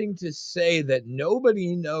having to say that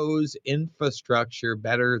nobody knows infrastructure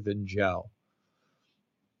better than Joe.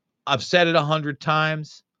 I've said it 100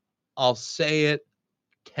 times. I'll say it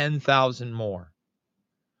 10,000 more.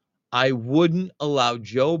 I wouldn't allow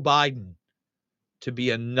Joe Biden to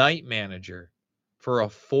be a night manager for a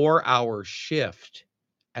 4-hour shift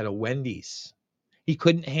at a Wendy's. He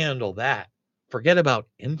couldn't handle that. Forget about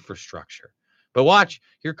infrastructure. But watch,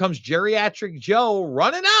 here comes geriatric Joe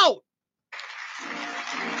running out.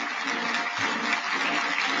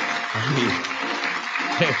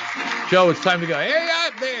 Joe, it's time to go. Hey,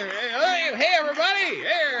 out there. Hey, everybody.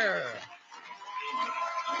 Here.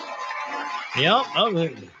 Yep.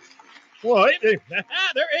 What? There,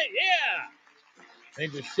 yeah. They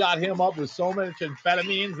just shot him up with so much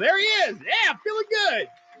amphetamines. There he is. Yeah, feeling good.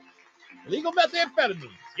 Illegal methamphetamines.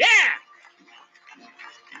 Yeah.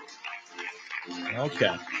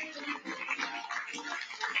 Okay.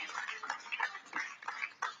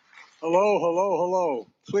 Hello.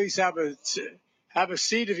 Please have a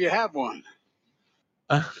seat if you have one.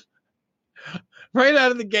 Right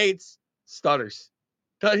out of the gates, stutters.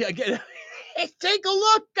 Take a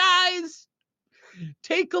look, guys.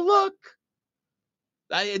 Take a look.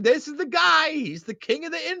 This is the guy. He's the king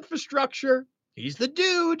of the infrastructure. He's the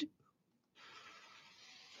dude.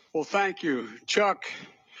 Well, thank you, Chuck.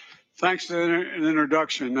 Thanks for the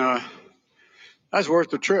introduction. That's worth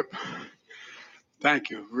the trip. Thank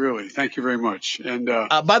you, really. Thank you very much. And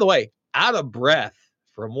by the way, out of breath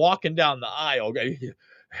from walking down the aisle.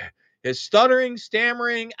 His stuttering,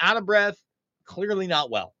 stammering, out of breath, clearly not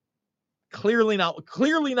well. Clearly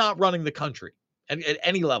not running the country at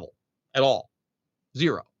any level at all.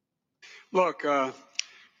 Zero. look,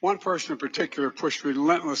 one person in particular pushed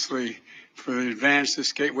relentlessly for the advance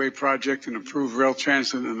this Gateway project and improve rail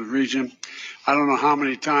transit in the region. I don't know how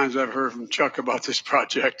many times I've heard from Chuck about this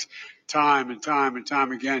project, time and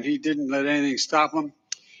time again. He didn't let anything stop him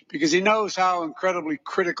because he knows how incredibly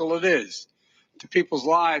critical it is to people's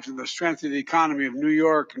lives and the strength of the economy of New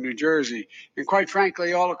York and New Jersey, and quite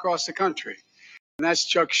frankly, all across the country. And that's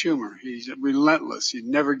Chuck Schumer. He's relentless. He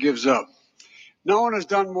never gives up. No one has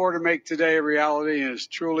done more to make today a reality, and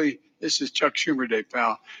this is Chuck Schumer Day,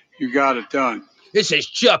 pal. You got it done. This is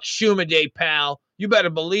Chuck Schumer Day, pal. You better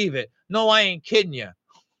believe it. No, I ain't kidding you.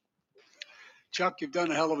 Chuck, you've done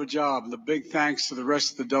a hell of a job. And a big thanks to the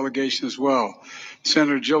rest of the delegation as well.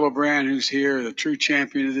 Senator Gillibrand, who's here, the true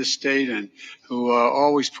champion of this state and who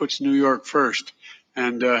always puts New York first.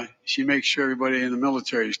 And she makes sure everybody in the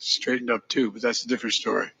military is straightened up too, but that's a different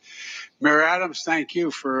story. Mayor Adams, thank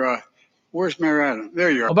you for, where's Mayor Adams? There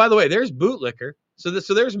you are. Oh, by the way, there's Bootlicker. So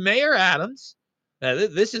there's Mayor Adams.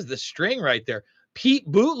 This is the string right there. Pete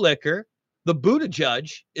Bootlicker, the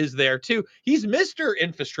Buttigieg, is there too. He's Mr.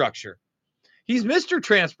 Infrastructure. He's Mr.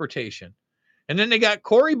 Transportation. And then they got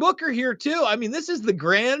Cory Booker here too. I mean, this is the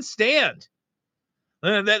grandstand.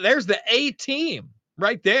 There's the A team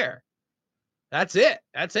right there. That's it.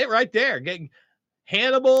 That's it right there. Getting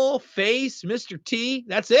Hannibal, Face, Mr. T.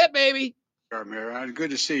 That's it, baby. Mayor,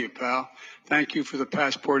 good to see you, pal. Thank you for the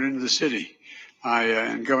passport into the city.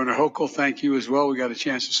 And Governor Hochul, thank you as well. We got a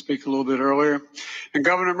chance to speak a little bit earlier. And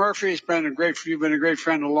Governor Murphy, you've been a great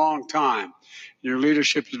friend a long time. Your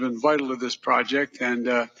leadership has been vital to this project, and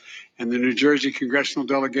the New Jersey congressional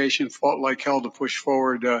delegation fought like hell to push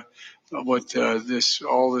forward what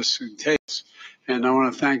all this entails. And I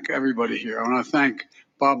want to thank everybody here. I want to thank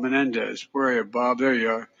Bob Menendez. Where are you, Bob? There you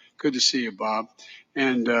are. Good to see you, Bob.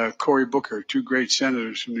 And Cory Booker, two great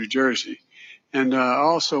senators from New Jersey. And I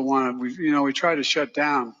also want to, we try to shut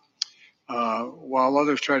down while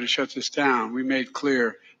others try to shut this down. I made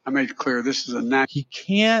clear this is a national. He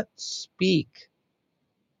can't speak.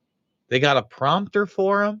 They got a prompter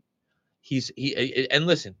for him. And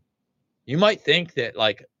listen, you might think that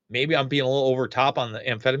like maybe I'm being a little over top on the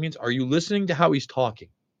amphetamines. Are you listening to how he's talking?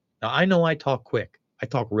 Now, I know I talk quick. I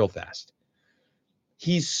talk real fast.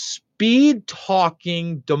 He's speed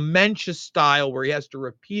talking, dementia style, where he has to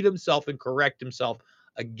repeat himself and correct himself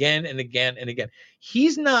again and again and again.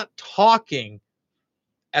 He's not talking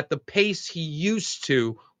at the pace he used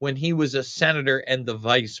to when he was a senator and the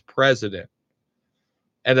vice president,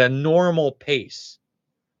 at a normal pace.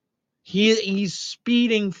 He's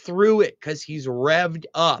speeding through it because he's revved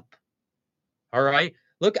up. All right.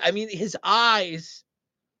 Look, I mean, his eyes,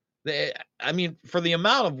 for the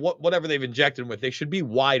amount of whatever they've injected him with, they should be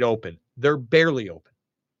wide open. They're barely open.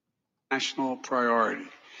 National priority.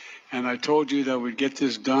 And I told you that we'd get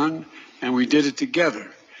this done, and we did it together.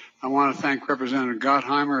 I want to thank Representative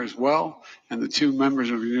Gottheimer as well, and the two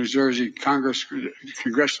members of the New Jersey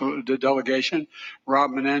congressional delegation,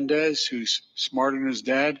 Rob Menendez, who's smarter than his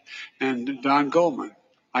dad, and Don Goldman.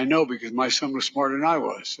 I know because my son was smarter than I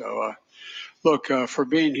was. So, look, for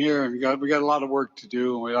being here, we got a lot of work to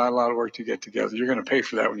do, and we got a lot of work to get together. You're going to pay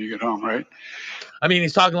for that when you get home, right? I mean,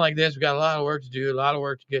 he's talking like this. We got a lot of work to do, a lot of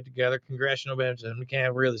work to get together. Congressional bench, and we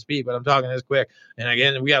can't really speak, but I'm talking this quick. And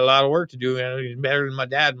again, we got a lot of work to do. And he's better than my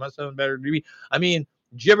dad. My son better than me. I mean,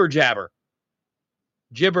 jibber jabber.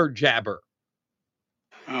 But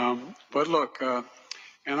look, and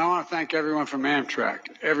I want to thank everyone from Amtrak.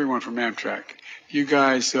 You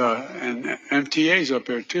guys and MTA's up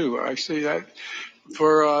there too. I see that.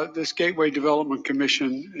 For this Gateway Development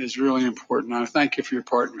Commission is really important. I thank you for your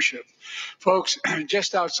partnership. Folks,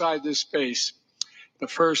 just outside this space, the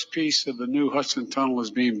first piece of the new Hudson Tunnel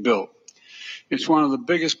is being built. It's one of the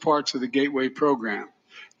biggest parts of the Gateway program.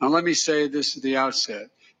 Now, let me say this at the outset.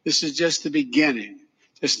 This is just the beginning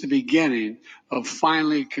of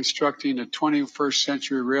finally constructing a 21st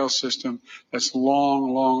century rail system that's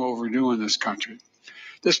long, long overdue in this country.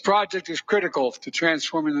 This project is critical to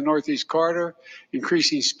transforming the Northeast Corridor,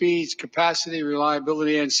 increasing speeds, capacity,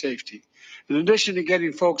 reliability, and safety. In addition to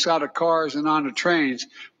getting folks out of cars and onto trains,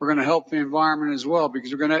 we're going to help the environment as well,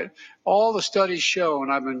 because all the studies show,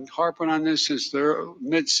 and I've been harping on this since the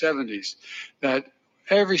mid-'70s, that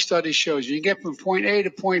every study shows you get from point A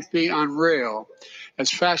to point B on rail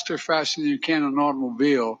as faster than you can on an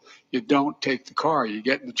automobile. You don't take the car, you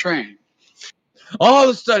get in the train. All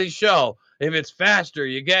the studies show if it's faster,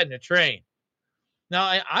 you get in a train.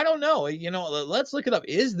 Now, I don't know. Let's look it up.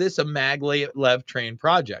 Is this a maglev train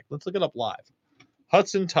project? Let's look it up live.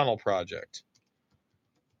 Hudson Tunnel Project.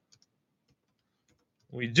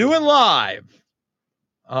 We do it live.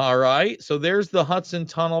 All right. So there's the Hudson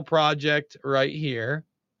Tunnel Project right here.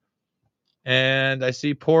 And I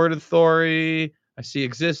see Port Authority. I see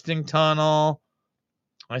existing tunnel.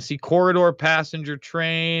 I see corridor passenger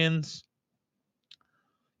trains.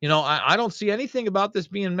 I don't see anything about this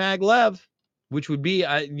being maglev, which would be,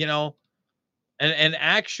 an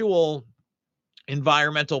actual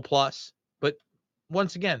environmental plus. But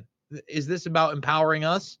once again, is this about empowering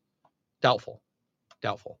us? Doubtful.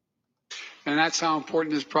 And that's how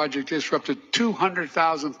important this project is for up to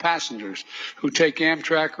 200,000 passengers who take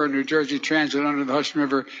Amtrak or New Jersey Transit under the Hudson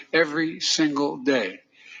River every single day.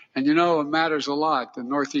 And it matters a lot, the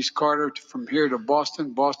Northeast Corridor from here to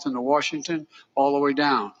Boston to Washington, all the way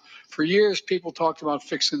down. For years, people talked about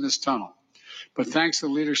fixing this tunnel. But thanks to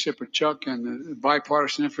the leadership of Chuck and the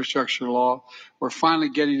bipartisan infrastructure law, we're finally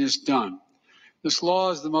getting this done. This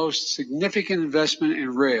law is the most significant investment in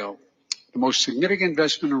rail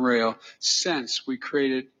since we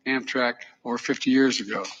created Amtrak over 50 years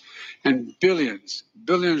ago. And billions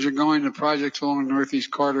are going to projects along the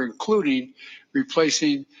Northeast Corridor, including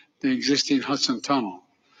replacing the existing Hudson Tunnel.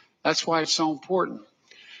 That's why it's so important.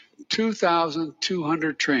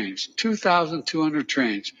 2,200 trains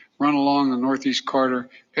run along the Northeast Corridor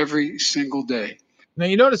every single day. Now,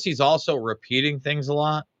 you notice he's also repeating things a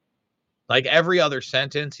lot. Like every other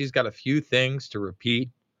sentence, he's got a few things to repeat.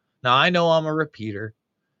 Now, I know I'm a repeater,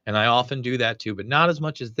 and I often do that too, but not as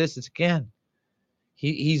much as this.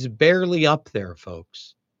 He's barely up there,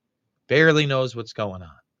 folks. Barely knows what's going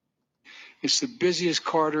on. It's the busiest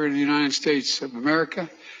corridor in the United States of America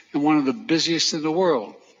and one of the busiest in the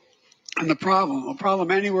world. And a problem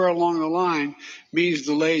anywhere along the line means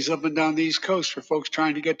delays up and down the East Coast for folks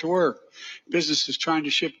trying to get to work, businesses trying to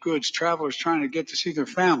ship goods, travelers trying to get to see their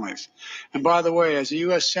families. And by the way, as a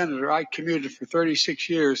U.S. Senator, I commuted for 36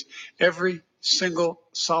 years every single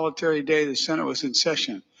solitary day the Senate was in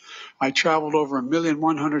session. I traveled over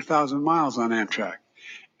 1,100,000 miles on Amtrak,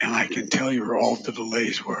 and I can tell you where all the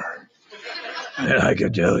delays were.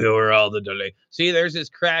 See, there's his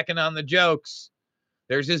cracking on the jokes.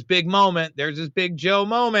 There's his big moment. There's his big Joe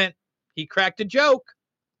moment. He cracked a joke.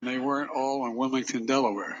 They weren't all in Wilmington,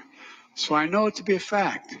 Delaware. So I know it to be a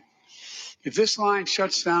fact. If this line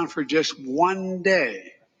shuts down for just one day,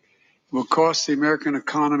 it will cost the American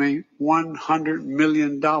economy $100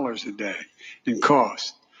 million a day in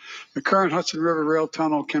cost. The current Hudson River Rail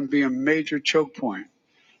Tunnel can be a major choke point,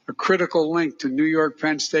 a critical link to New York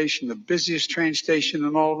Penn Station, the busiest train station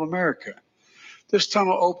in all of America. This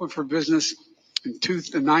tunnel opened for business in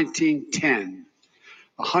 1910,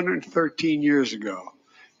 113 years ago,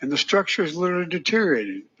 and the structure is literally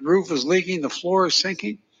deteriorated. The roof is leaking, the floor is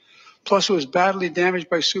sinking. Plus, it was badly damaged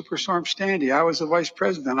by Superstorm Sandy. I was the vice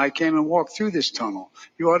president. I came and walked through this tunnel.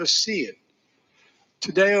 You ought to see it.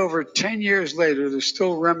 Today, over 10 years later, there's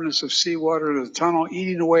still remnants of seawater in the tunnel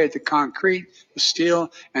eating away at the concrete, the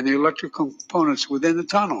steel, and the electrical components within the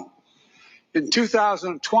tunnel. In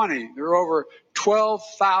 2020, there were over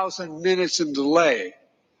 12,000 minutes in delay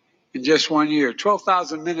in just 1 year.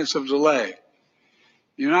 12,000 minutes of delay.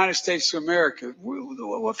 The United States of America,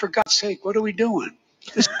 for God's sake, what are we doing?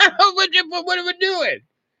 What are we doing?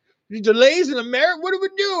 The delays in America? What are we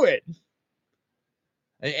doing?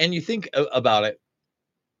 And you think about it,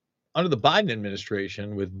 under the Biden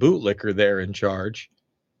administration with Bootlicker there in charge,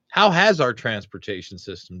 how has our transportation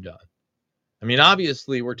system done? I mean,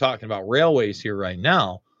 obviously, we're talking about railways here right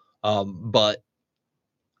now, but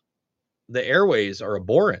the airways are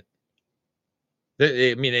abhorrent.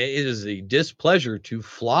 I mean, it is a displeasure to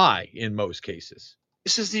fly in most cases.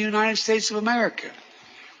 This is the United States of America.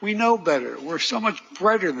 We know better. We're so much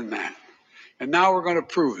brighter than that. And now we're going to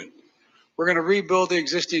prove it. We're going to rebuild the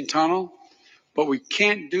existing tunnel, but we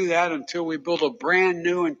can't do that until we build a brand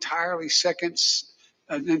new, entirely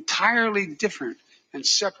different and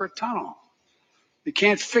separate tunnel. You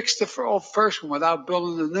can't fix the first one without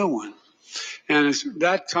building the new one. And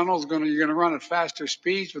that tunnel is you're going to run at faster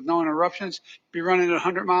speeds with no interruptions, be running at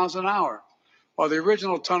 100 miles an hour, while the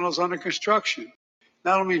original tunnel is under construction.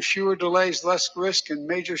 That'll mean fewer delays, less risk, and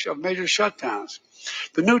major shutdowns.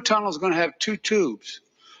 The new tunnel is going to have 2 tubes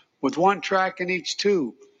with 1 track in each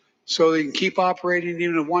tube, so they can keep operating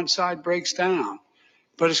even if one side breaks down.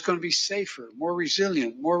 But it's going to be safer, more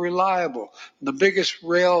resilient, more reliable. The biggest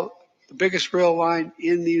rail line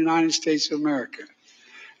in the United States of America.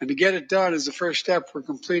 And to get it done is the first step for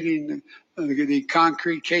completing the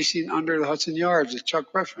concrete casing under the Hudson Yards that Chuck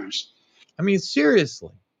referenced. I mean, seriously.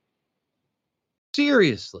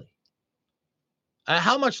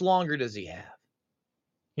 How much longer does he have?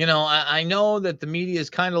 You know, I know that the media is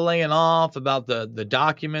kind of laying off about the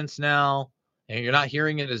documents now, and you're not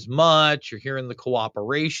hearing it as much. You're hearing the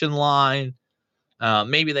cooperation line.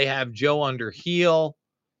 Maybe they have Joe under heel,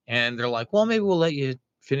 and they're like, well, maybe we'll let you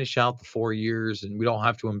finish out the 4 years, and we don't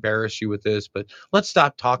have to embarrass you with this, but let's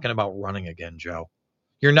stop talking about running again, Joe.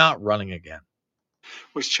 You're not running again.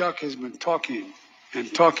 Which Chuck has been talking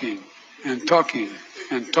and talking and talking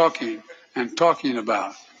and talking and talking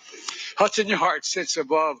about. Hudson Yards sits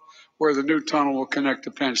above where the new tunnel will connect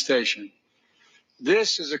to Penn Station.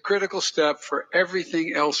 This is a critical step for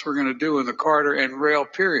everything else we're going to do in the Carter and rail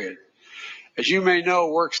period. As you may know,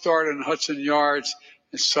 work started in Hudson Yards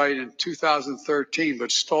site in 2013,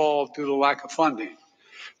 but stalled due to lack of funding.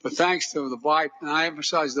 But thanks to and I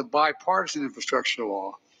emphasize the bipartisan infrastructure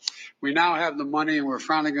law, we now have the money and we're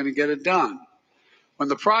finally going to get it done. When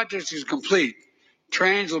the project is complete,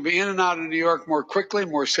 trains will be in and out of New York more quickly,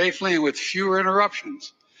 more safely, and with fewer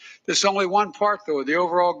interruptions. This is only one part, though, of the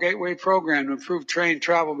overall Gateway program to improve train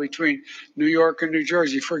travel between New York and New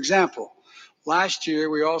Jersey. For example, last year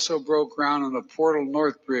we also broke ground on the Portal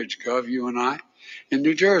North Bridge, Gov, you and I, in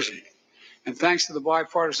New Jersey. And thanks to the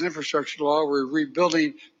bipartisan infrastructure law, we're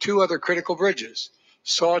rebuilding 2 other critical bridges,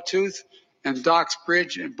 Sawtooth and Docks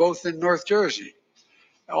Bridge, both in North Jersey.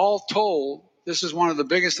 All told, this is one of the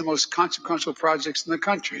biggest and most consequential projects in the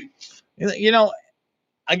country. You know,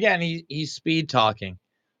 again, he's speed talking.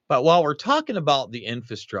 But while we're talking about the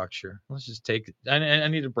infrastructure, let's just take I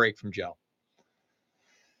need a break from Joe.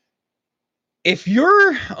 If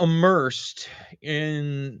you're immersed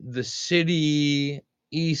in the city,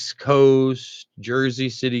 East Coast, Jersey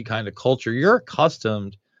City kind of culture, you're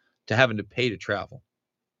accustomed to having to pay to travel.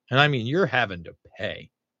 And I mean, you're having to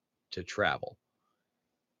pay to travel.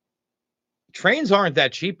 Trains aren't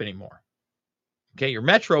that cheap anymore. Okay, your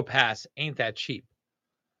Metro Pass ain't that cheap.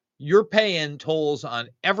 You're paying tolls on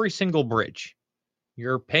every single bridge.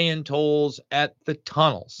 You're paying tolls at the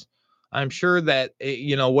tunnels. I'm sure that,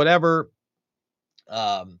 you know, whatever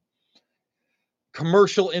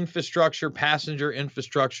commercial infrastructure, passenger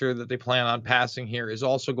infrastructure that they plan on passing here is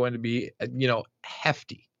also going to be, you know,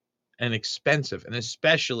 hefty and expensive. And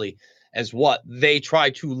especially as they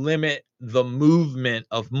try to limit the movement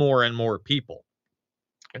of more and more people.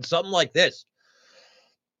 And something like this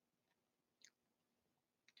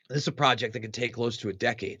is a project that could take close to a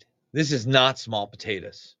decade. This is not small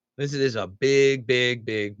potatoes. This is a big, big,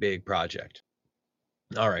 big, big project.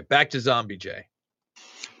 All right, back to Zombie J.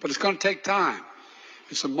 But it's going to take time.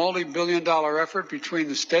 It's a multi-billion-dollar effort between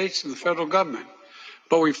the states and the federal government.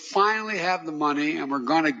 But we finally have the money, and we're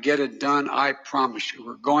going to get it done. I promise you,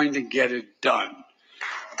 we're going to get it done.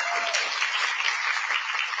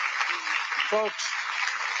 Folks,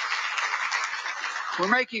 we're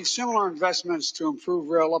making similar investments to improve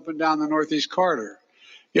rail up and down the Northeast Corridor.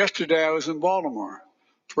 Yesterday, I was in Baltimore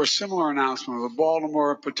for a similar announcement of the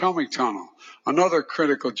Baltimore-Potomac Tunnel, another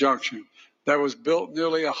critical junction that was built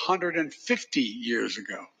nearly 150 years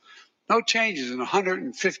ago. No changes in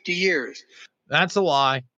 150 years. That's a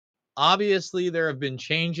lie. Obviously, there have been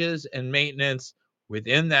changes and maintenance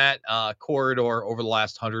within that corridor over the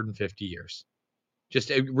last 150 years. Just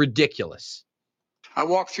ridiculous. I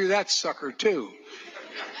walked through that sucker, too.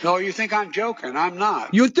 No, you think I'm joking. I'm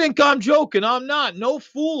not. You think I'm joking. I'm not. No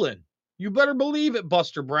fooling. You better believe it,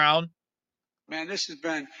 Buster Brown. Man, this has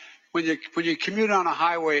been, when you commute on a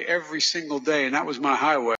highway every single day, and that was my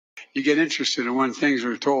highway, you get interested in when things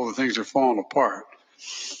are told that things are falling apart.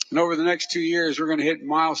 And over the next 2 years, we're going to hit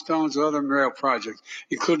milestones of other rail projects,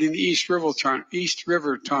 including the East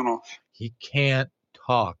River Tunnel. He can't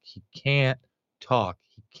talk. He can't talk.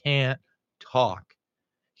 He can't talk.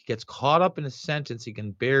 He gets caught up in a sentence. He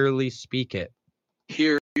can barely speak it.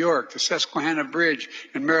 Here in New York, the Susquehanna Bridge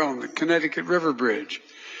in Maryland, the Connecticut River Bridge.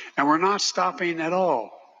 And we're not stopping at all.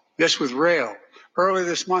 This with rail. Early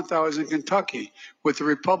this month, I was in Kentucky with the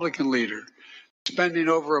Republican leader, spending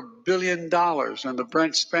over $1 billion on the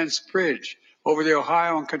Brent Spence Bridge over the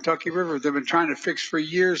Ohio and Kentucky River they've been trying to fix for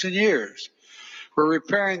years and years. We're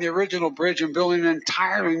repairing the original bridge and building an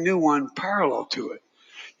entirely new one parallel to it.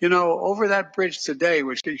 You know, over that bridge today,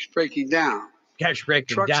 which keeps breaking down,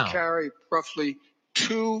 trucks carry roughly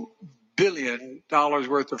 $2 billion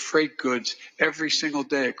worth of freight goods every single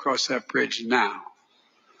day across that bridge now,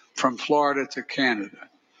 from Florida to Canada.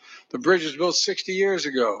 The bridge was built 60 years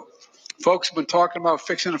ago. Folks have been talking about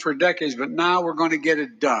fixing it for decades, but now we're going to get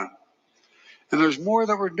it done. And there's more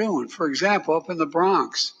that we're doing. For example, up in the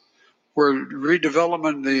Bronx, we're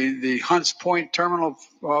redeveloping the Hunts Point Terminal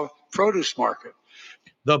produce market.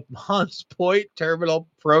 The Hunts Point Terminal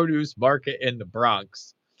produce market in the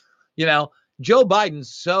Bronx. You know, Joe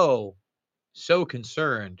Biden's so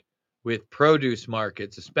concerned with produce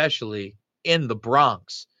markets, especially in the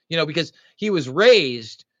Bronx, you know, because he was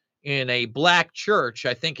raised in a black church.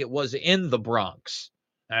 I think it was in the Bronx.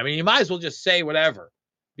 I mean, you might as well just say whatever,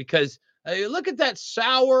 because look at that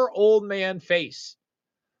sour old man face.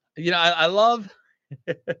 You know, I love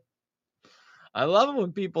I love it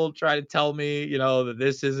when people try to tell me, you know, that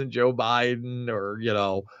this isn't Joe Biden, or, you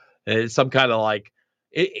know, it's some kind of like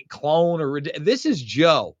clone, or this is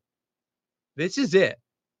Joe. This is it.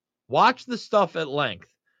 Watch the stuff at length.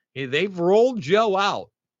 They've rolled Joe out,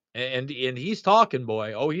 and he's talking,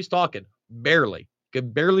 boy. Oh, he's talking. Barely.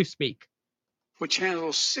 Can barely speak. Which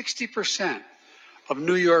handles 60% of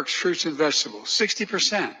New York's fruits and vegetables.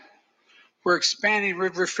 60%. We're expanding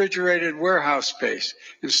refrigerated warehouse space,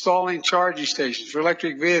 installing charging stations for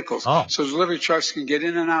electric vehicles so delivery trucks can get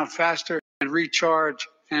in and out faster and recharge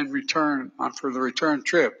and return for the return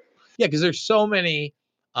trip. Yeah, because there's so many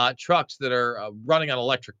trucks that are running on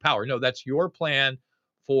electric power. No, that's your plan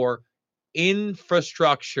for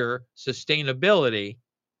infrastructure sustainability,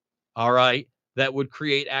 all right, that would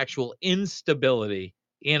create actual instability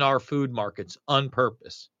in our food markets on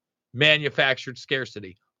purpose. Manufactured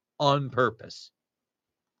scarcity on purpose.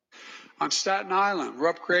 On Staten Island,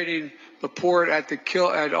 we're upgrading the port at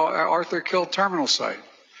Arthur Kill terminal site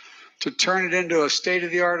to turn it into a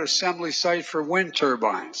state-of-the-art assembly site for wind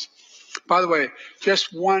turbines. By the way,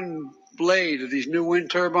 just one blade of these new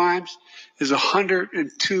wind turbines is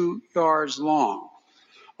 102 yards long.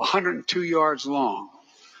 102 yards long.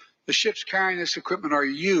 The ships carrying this equipment are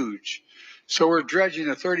huge, so we're dredging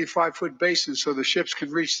a 35-foot basin so the ships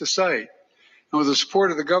can reach the site. And with the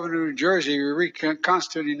support of the governor of New Jersey, we're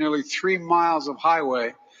reconstituting nearly 3 miles of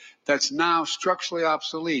highway that's now structurally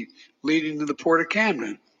obsolete, leading to the port of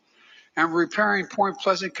Camden. And we're repairing Point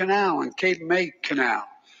Pleasant Canal and Cape May Canal,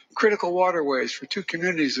 critical waterways for 2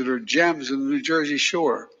 communities that are gems in the New Jersey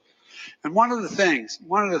shore. And one of the things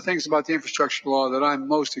about the infrastructure law that I'm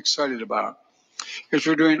most excited about is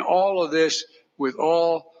we're doing all of this with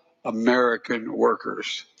all American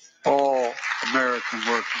workers. All American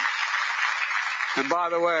workers. And by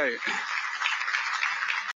the way,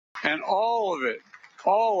 and all of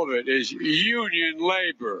it is union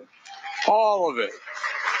labor. All of it.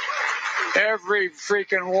 Every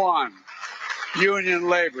freaking one. Union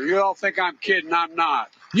labor. You all think I'm kidding? I'm not.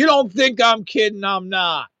 You don't think I'm kidding? I'm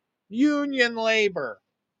not. Union labor.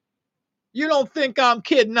 You don't think I'm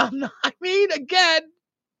kidding? I'm not. I mean, again,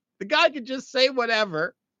 the guy could just say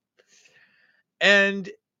whatever. And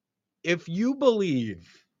if you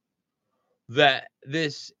believe that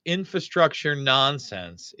this infrastructure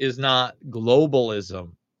nonsense is not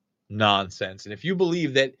globalism nonsense, and if you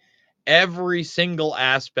believe that every single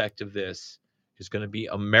aspect of this is going to be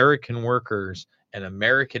American workers and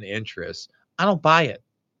American interests, I don't buy it.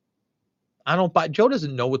 I don't buy. Joe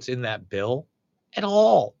doesn't know what's in that bill at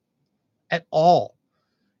all. At all.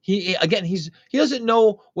 He doesn't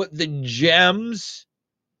know what the gems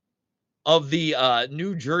of the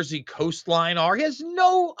New Jersey coastline are. He has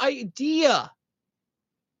no idea.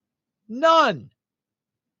 None.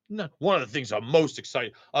 One of the things I'm most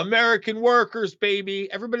excited. American workers,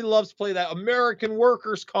 baby. Everybody loves to play that American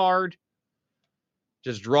workers card.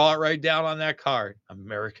 Just draw it right down on that card.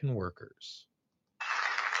 American workers.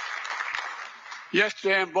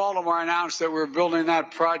 Yesterday in Baltimore, I announced that we're building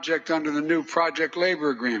that project under the new project labor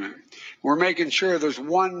agreement. We're making sure there's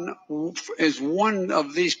one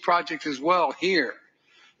of these projects as well here.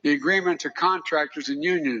 The agreement to contractors and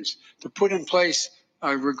unions to put in place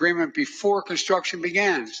an agreement before construction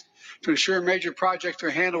begins to ensure major projects are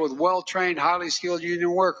handled with well-trained, highly skilled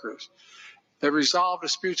union workers that resolve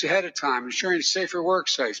disputes ahead of time, ensuring safer work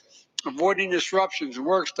sites, avoiding disruptions and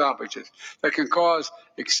work stoppages that can cause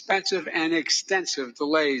expensive and extensive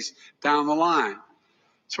delays down the line.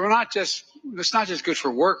 So it's not just good for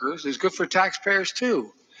workers, it's good for taxpayers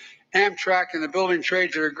too. Amtrak and the building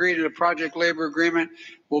trades that agreed to the project labor agreement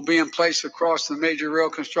will be in place across the major rail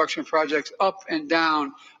construction projects up and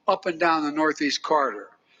down the Northeast Corridor.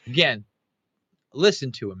 Again,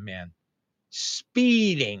 listen to him, man.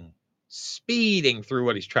 Speeding through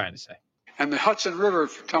what he's trying to say. And the Hudson River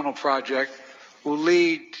Tunnel project will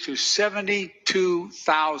lead to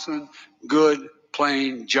 72,000 good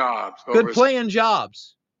paying jobs. Good playing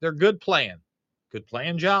jobs. They're good playing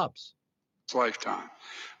jobs. Lifetime.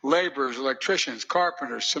 Laborers, electricians,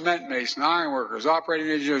 carpenters, cement masons, iron workers, operating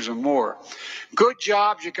engineers, and more. Good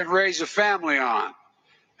jobs you can raise a family on.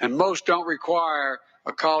 And most don't require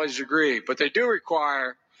a college degree, but they do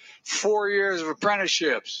require 4 years of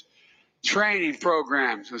apprenticeships, training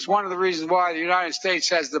programs. It's one of the reasons why the United States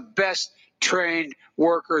has the best trained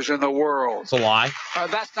workers in the world. It's a lie.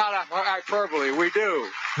 That's not a hyperbole. We do.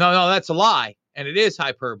 No, that's a lie. And it is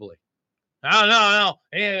hyperbole. No.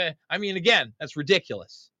 I mean, again, that's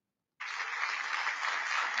ridiculous.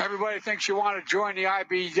 Everybody thinks you want to join the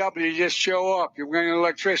IBEW, you just show up. You're going to be an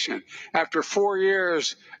electrician. After 4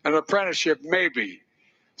 years, an apprenticeship, maybe.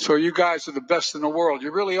 So you guys are the best in the world.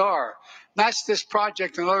 You really are. That's this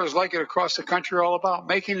project and others like it across the country are all about,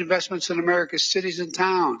 making investments in America's cities and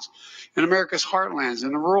towns, in America's heartlands,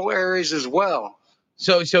 in the rural areas as well.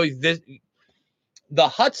 So the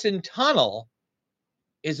Hudson Tunnel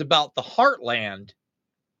is about the heartland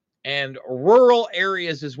and rural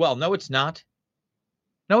areas as well. No, it's not.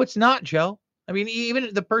 No, it's not, Joe. I mean,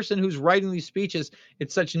 even the person who's writing these speeches,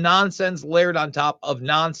 it's such nonsense layered on top of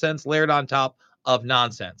nonsense layered on top of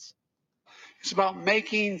nonsense. It's about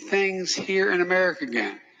making things here in America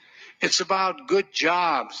again. It's about good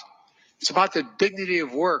jobs. It's about the dignity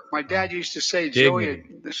of work. My dad used to say, Joey,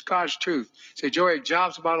 this is God's truth. Say, Joey, a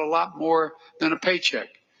job's about a lot more than a paycheck.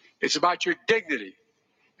 It's about your dignity.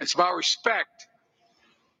 It's about respect.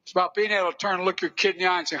 It's about being able to turn and look your kid in the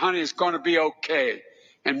eye and say, honey, it's going to be okay,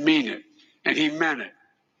 and mean it. And he meant it.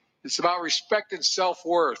 It's about respect and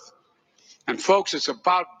self-worth. And folks, it's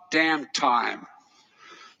about damn time.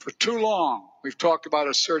 For too long, we've talked about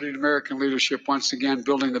asserting American leadership once again,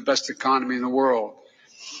 building the best economy in the world.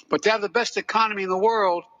 But to have the best economy in the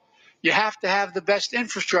world, you have to have the best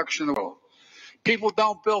infrastructure in the world. People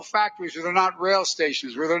don't build factories where they're not rail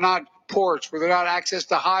stations, where they're not ports, where they're not access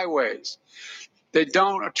to highways. They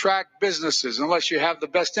don't attract businesses unless you have the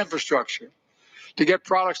best infrastructure to get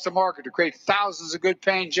products to market, to create thousands of good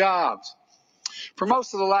paying jobs. For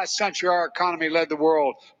most of the last century, our economy led the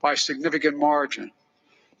world by a significant margin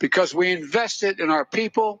because we invested in our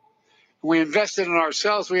people, we invested in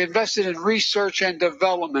ourselves, we invested in research and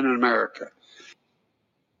development in America.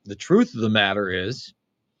 The truth of the matter is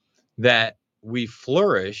that we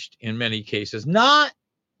flourished in many cases, not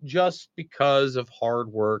just because of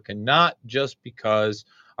hard work and not just because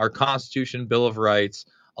our Constitution, Bill of Rights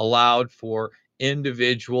allowed for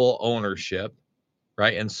individual ownership,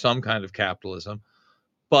 right, and some kind of capitalism,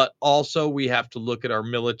 but also we have to look at our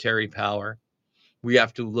military power. We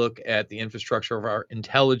have to look at the infrastructure of our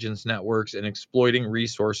intelligence networks and exploiting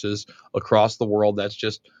resources across the world. That's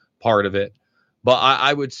just part of it. But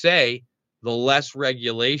I would say the less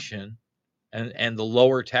regulation and the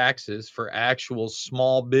lower taxes for actual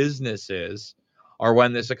small businesses are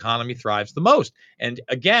when this economy thrives the most. And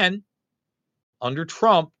again, under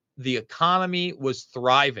Trump, the economy was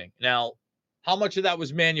thriving. Now, how much of that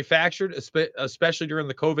was manufactured, especially during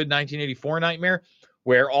the COVID 1984 nightmare,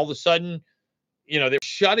 where all of a sudden, they're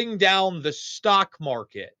shutting down the stock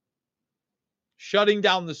market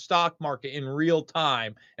in real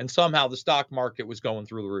time, and somehow the stock market was going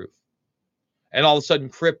through the roof. And all of a sudden,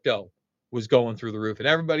 crypto was going through the roof, and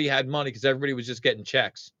everybody had money because everybody was just getting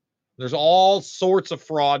checks. There's all sorts of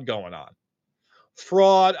fraud going on.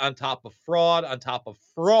 Fraud on top of fraud on top of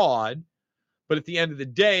fraud. But at the end of the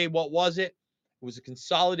day, what was it? It was a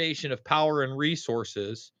consolidation of power and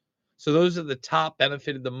resources. So those at the top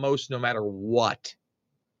benefited the most no matter what.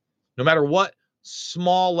 No matter what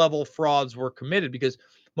small level frauds were committed, because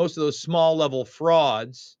most of those small level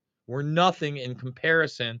frauds were nothing in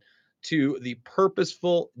comparison to the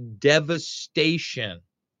purposeful devastation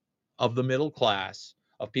of the middle class,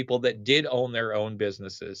 of people that did own their own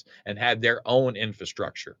businesses and had their own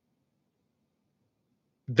infrastructure.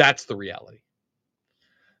 That's the reality.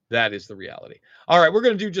 That is the reality. All right, we're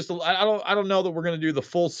going to do I don't know that we're going to do the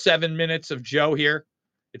full 7 minutes of Joe here.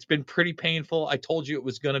 It's been pretty painful. I told you it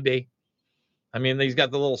was going to be. I mean, he's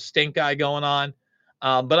got the little stink eye going on.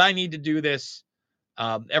 But I need to do this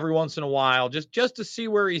every once in a while, just to see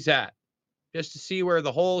where he's at, just to see where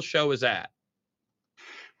the whole show is at.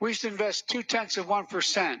 We used to invest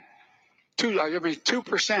 0.2%,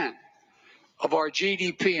 2% of our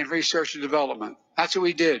GDP in research and development. That's what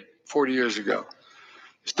we did 40 years ago.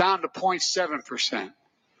 It's down to 0.7%.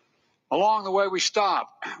 Along the way, we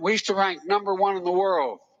stopped. We used to rank number 1 in the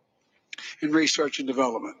world in research and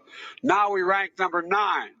development. Now we rank number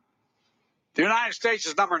 9. The United States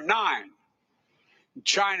is number 9.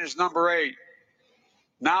 China's number 8.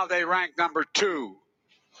 Now they rank number 2.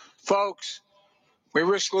 Folks, we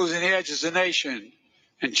risk losing the edge as a nation,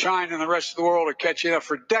 and China and the rest of the world are catching up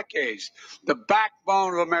for decades. The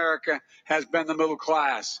backbone of America has been the middle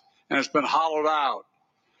class, and it's been hollowed out.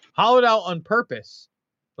 Hollowed out on purpose.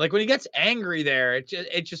 Like when he gets angry there,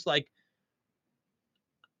 it's just like,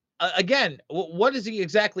 again, what is he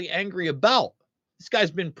exactly angry about? This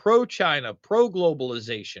guy's been pro-China,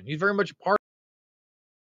 pro-globalization. He's very much a part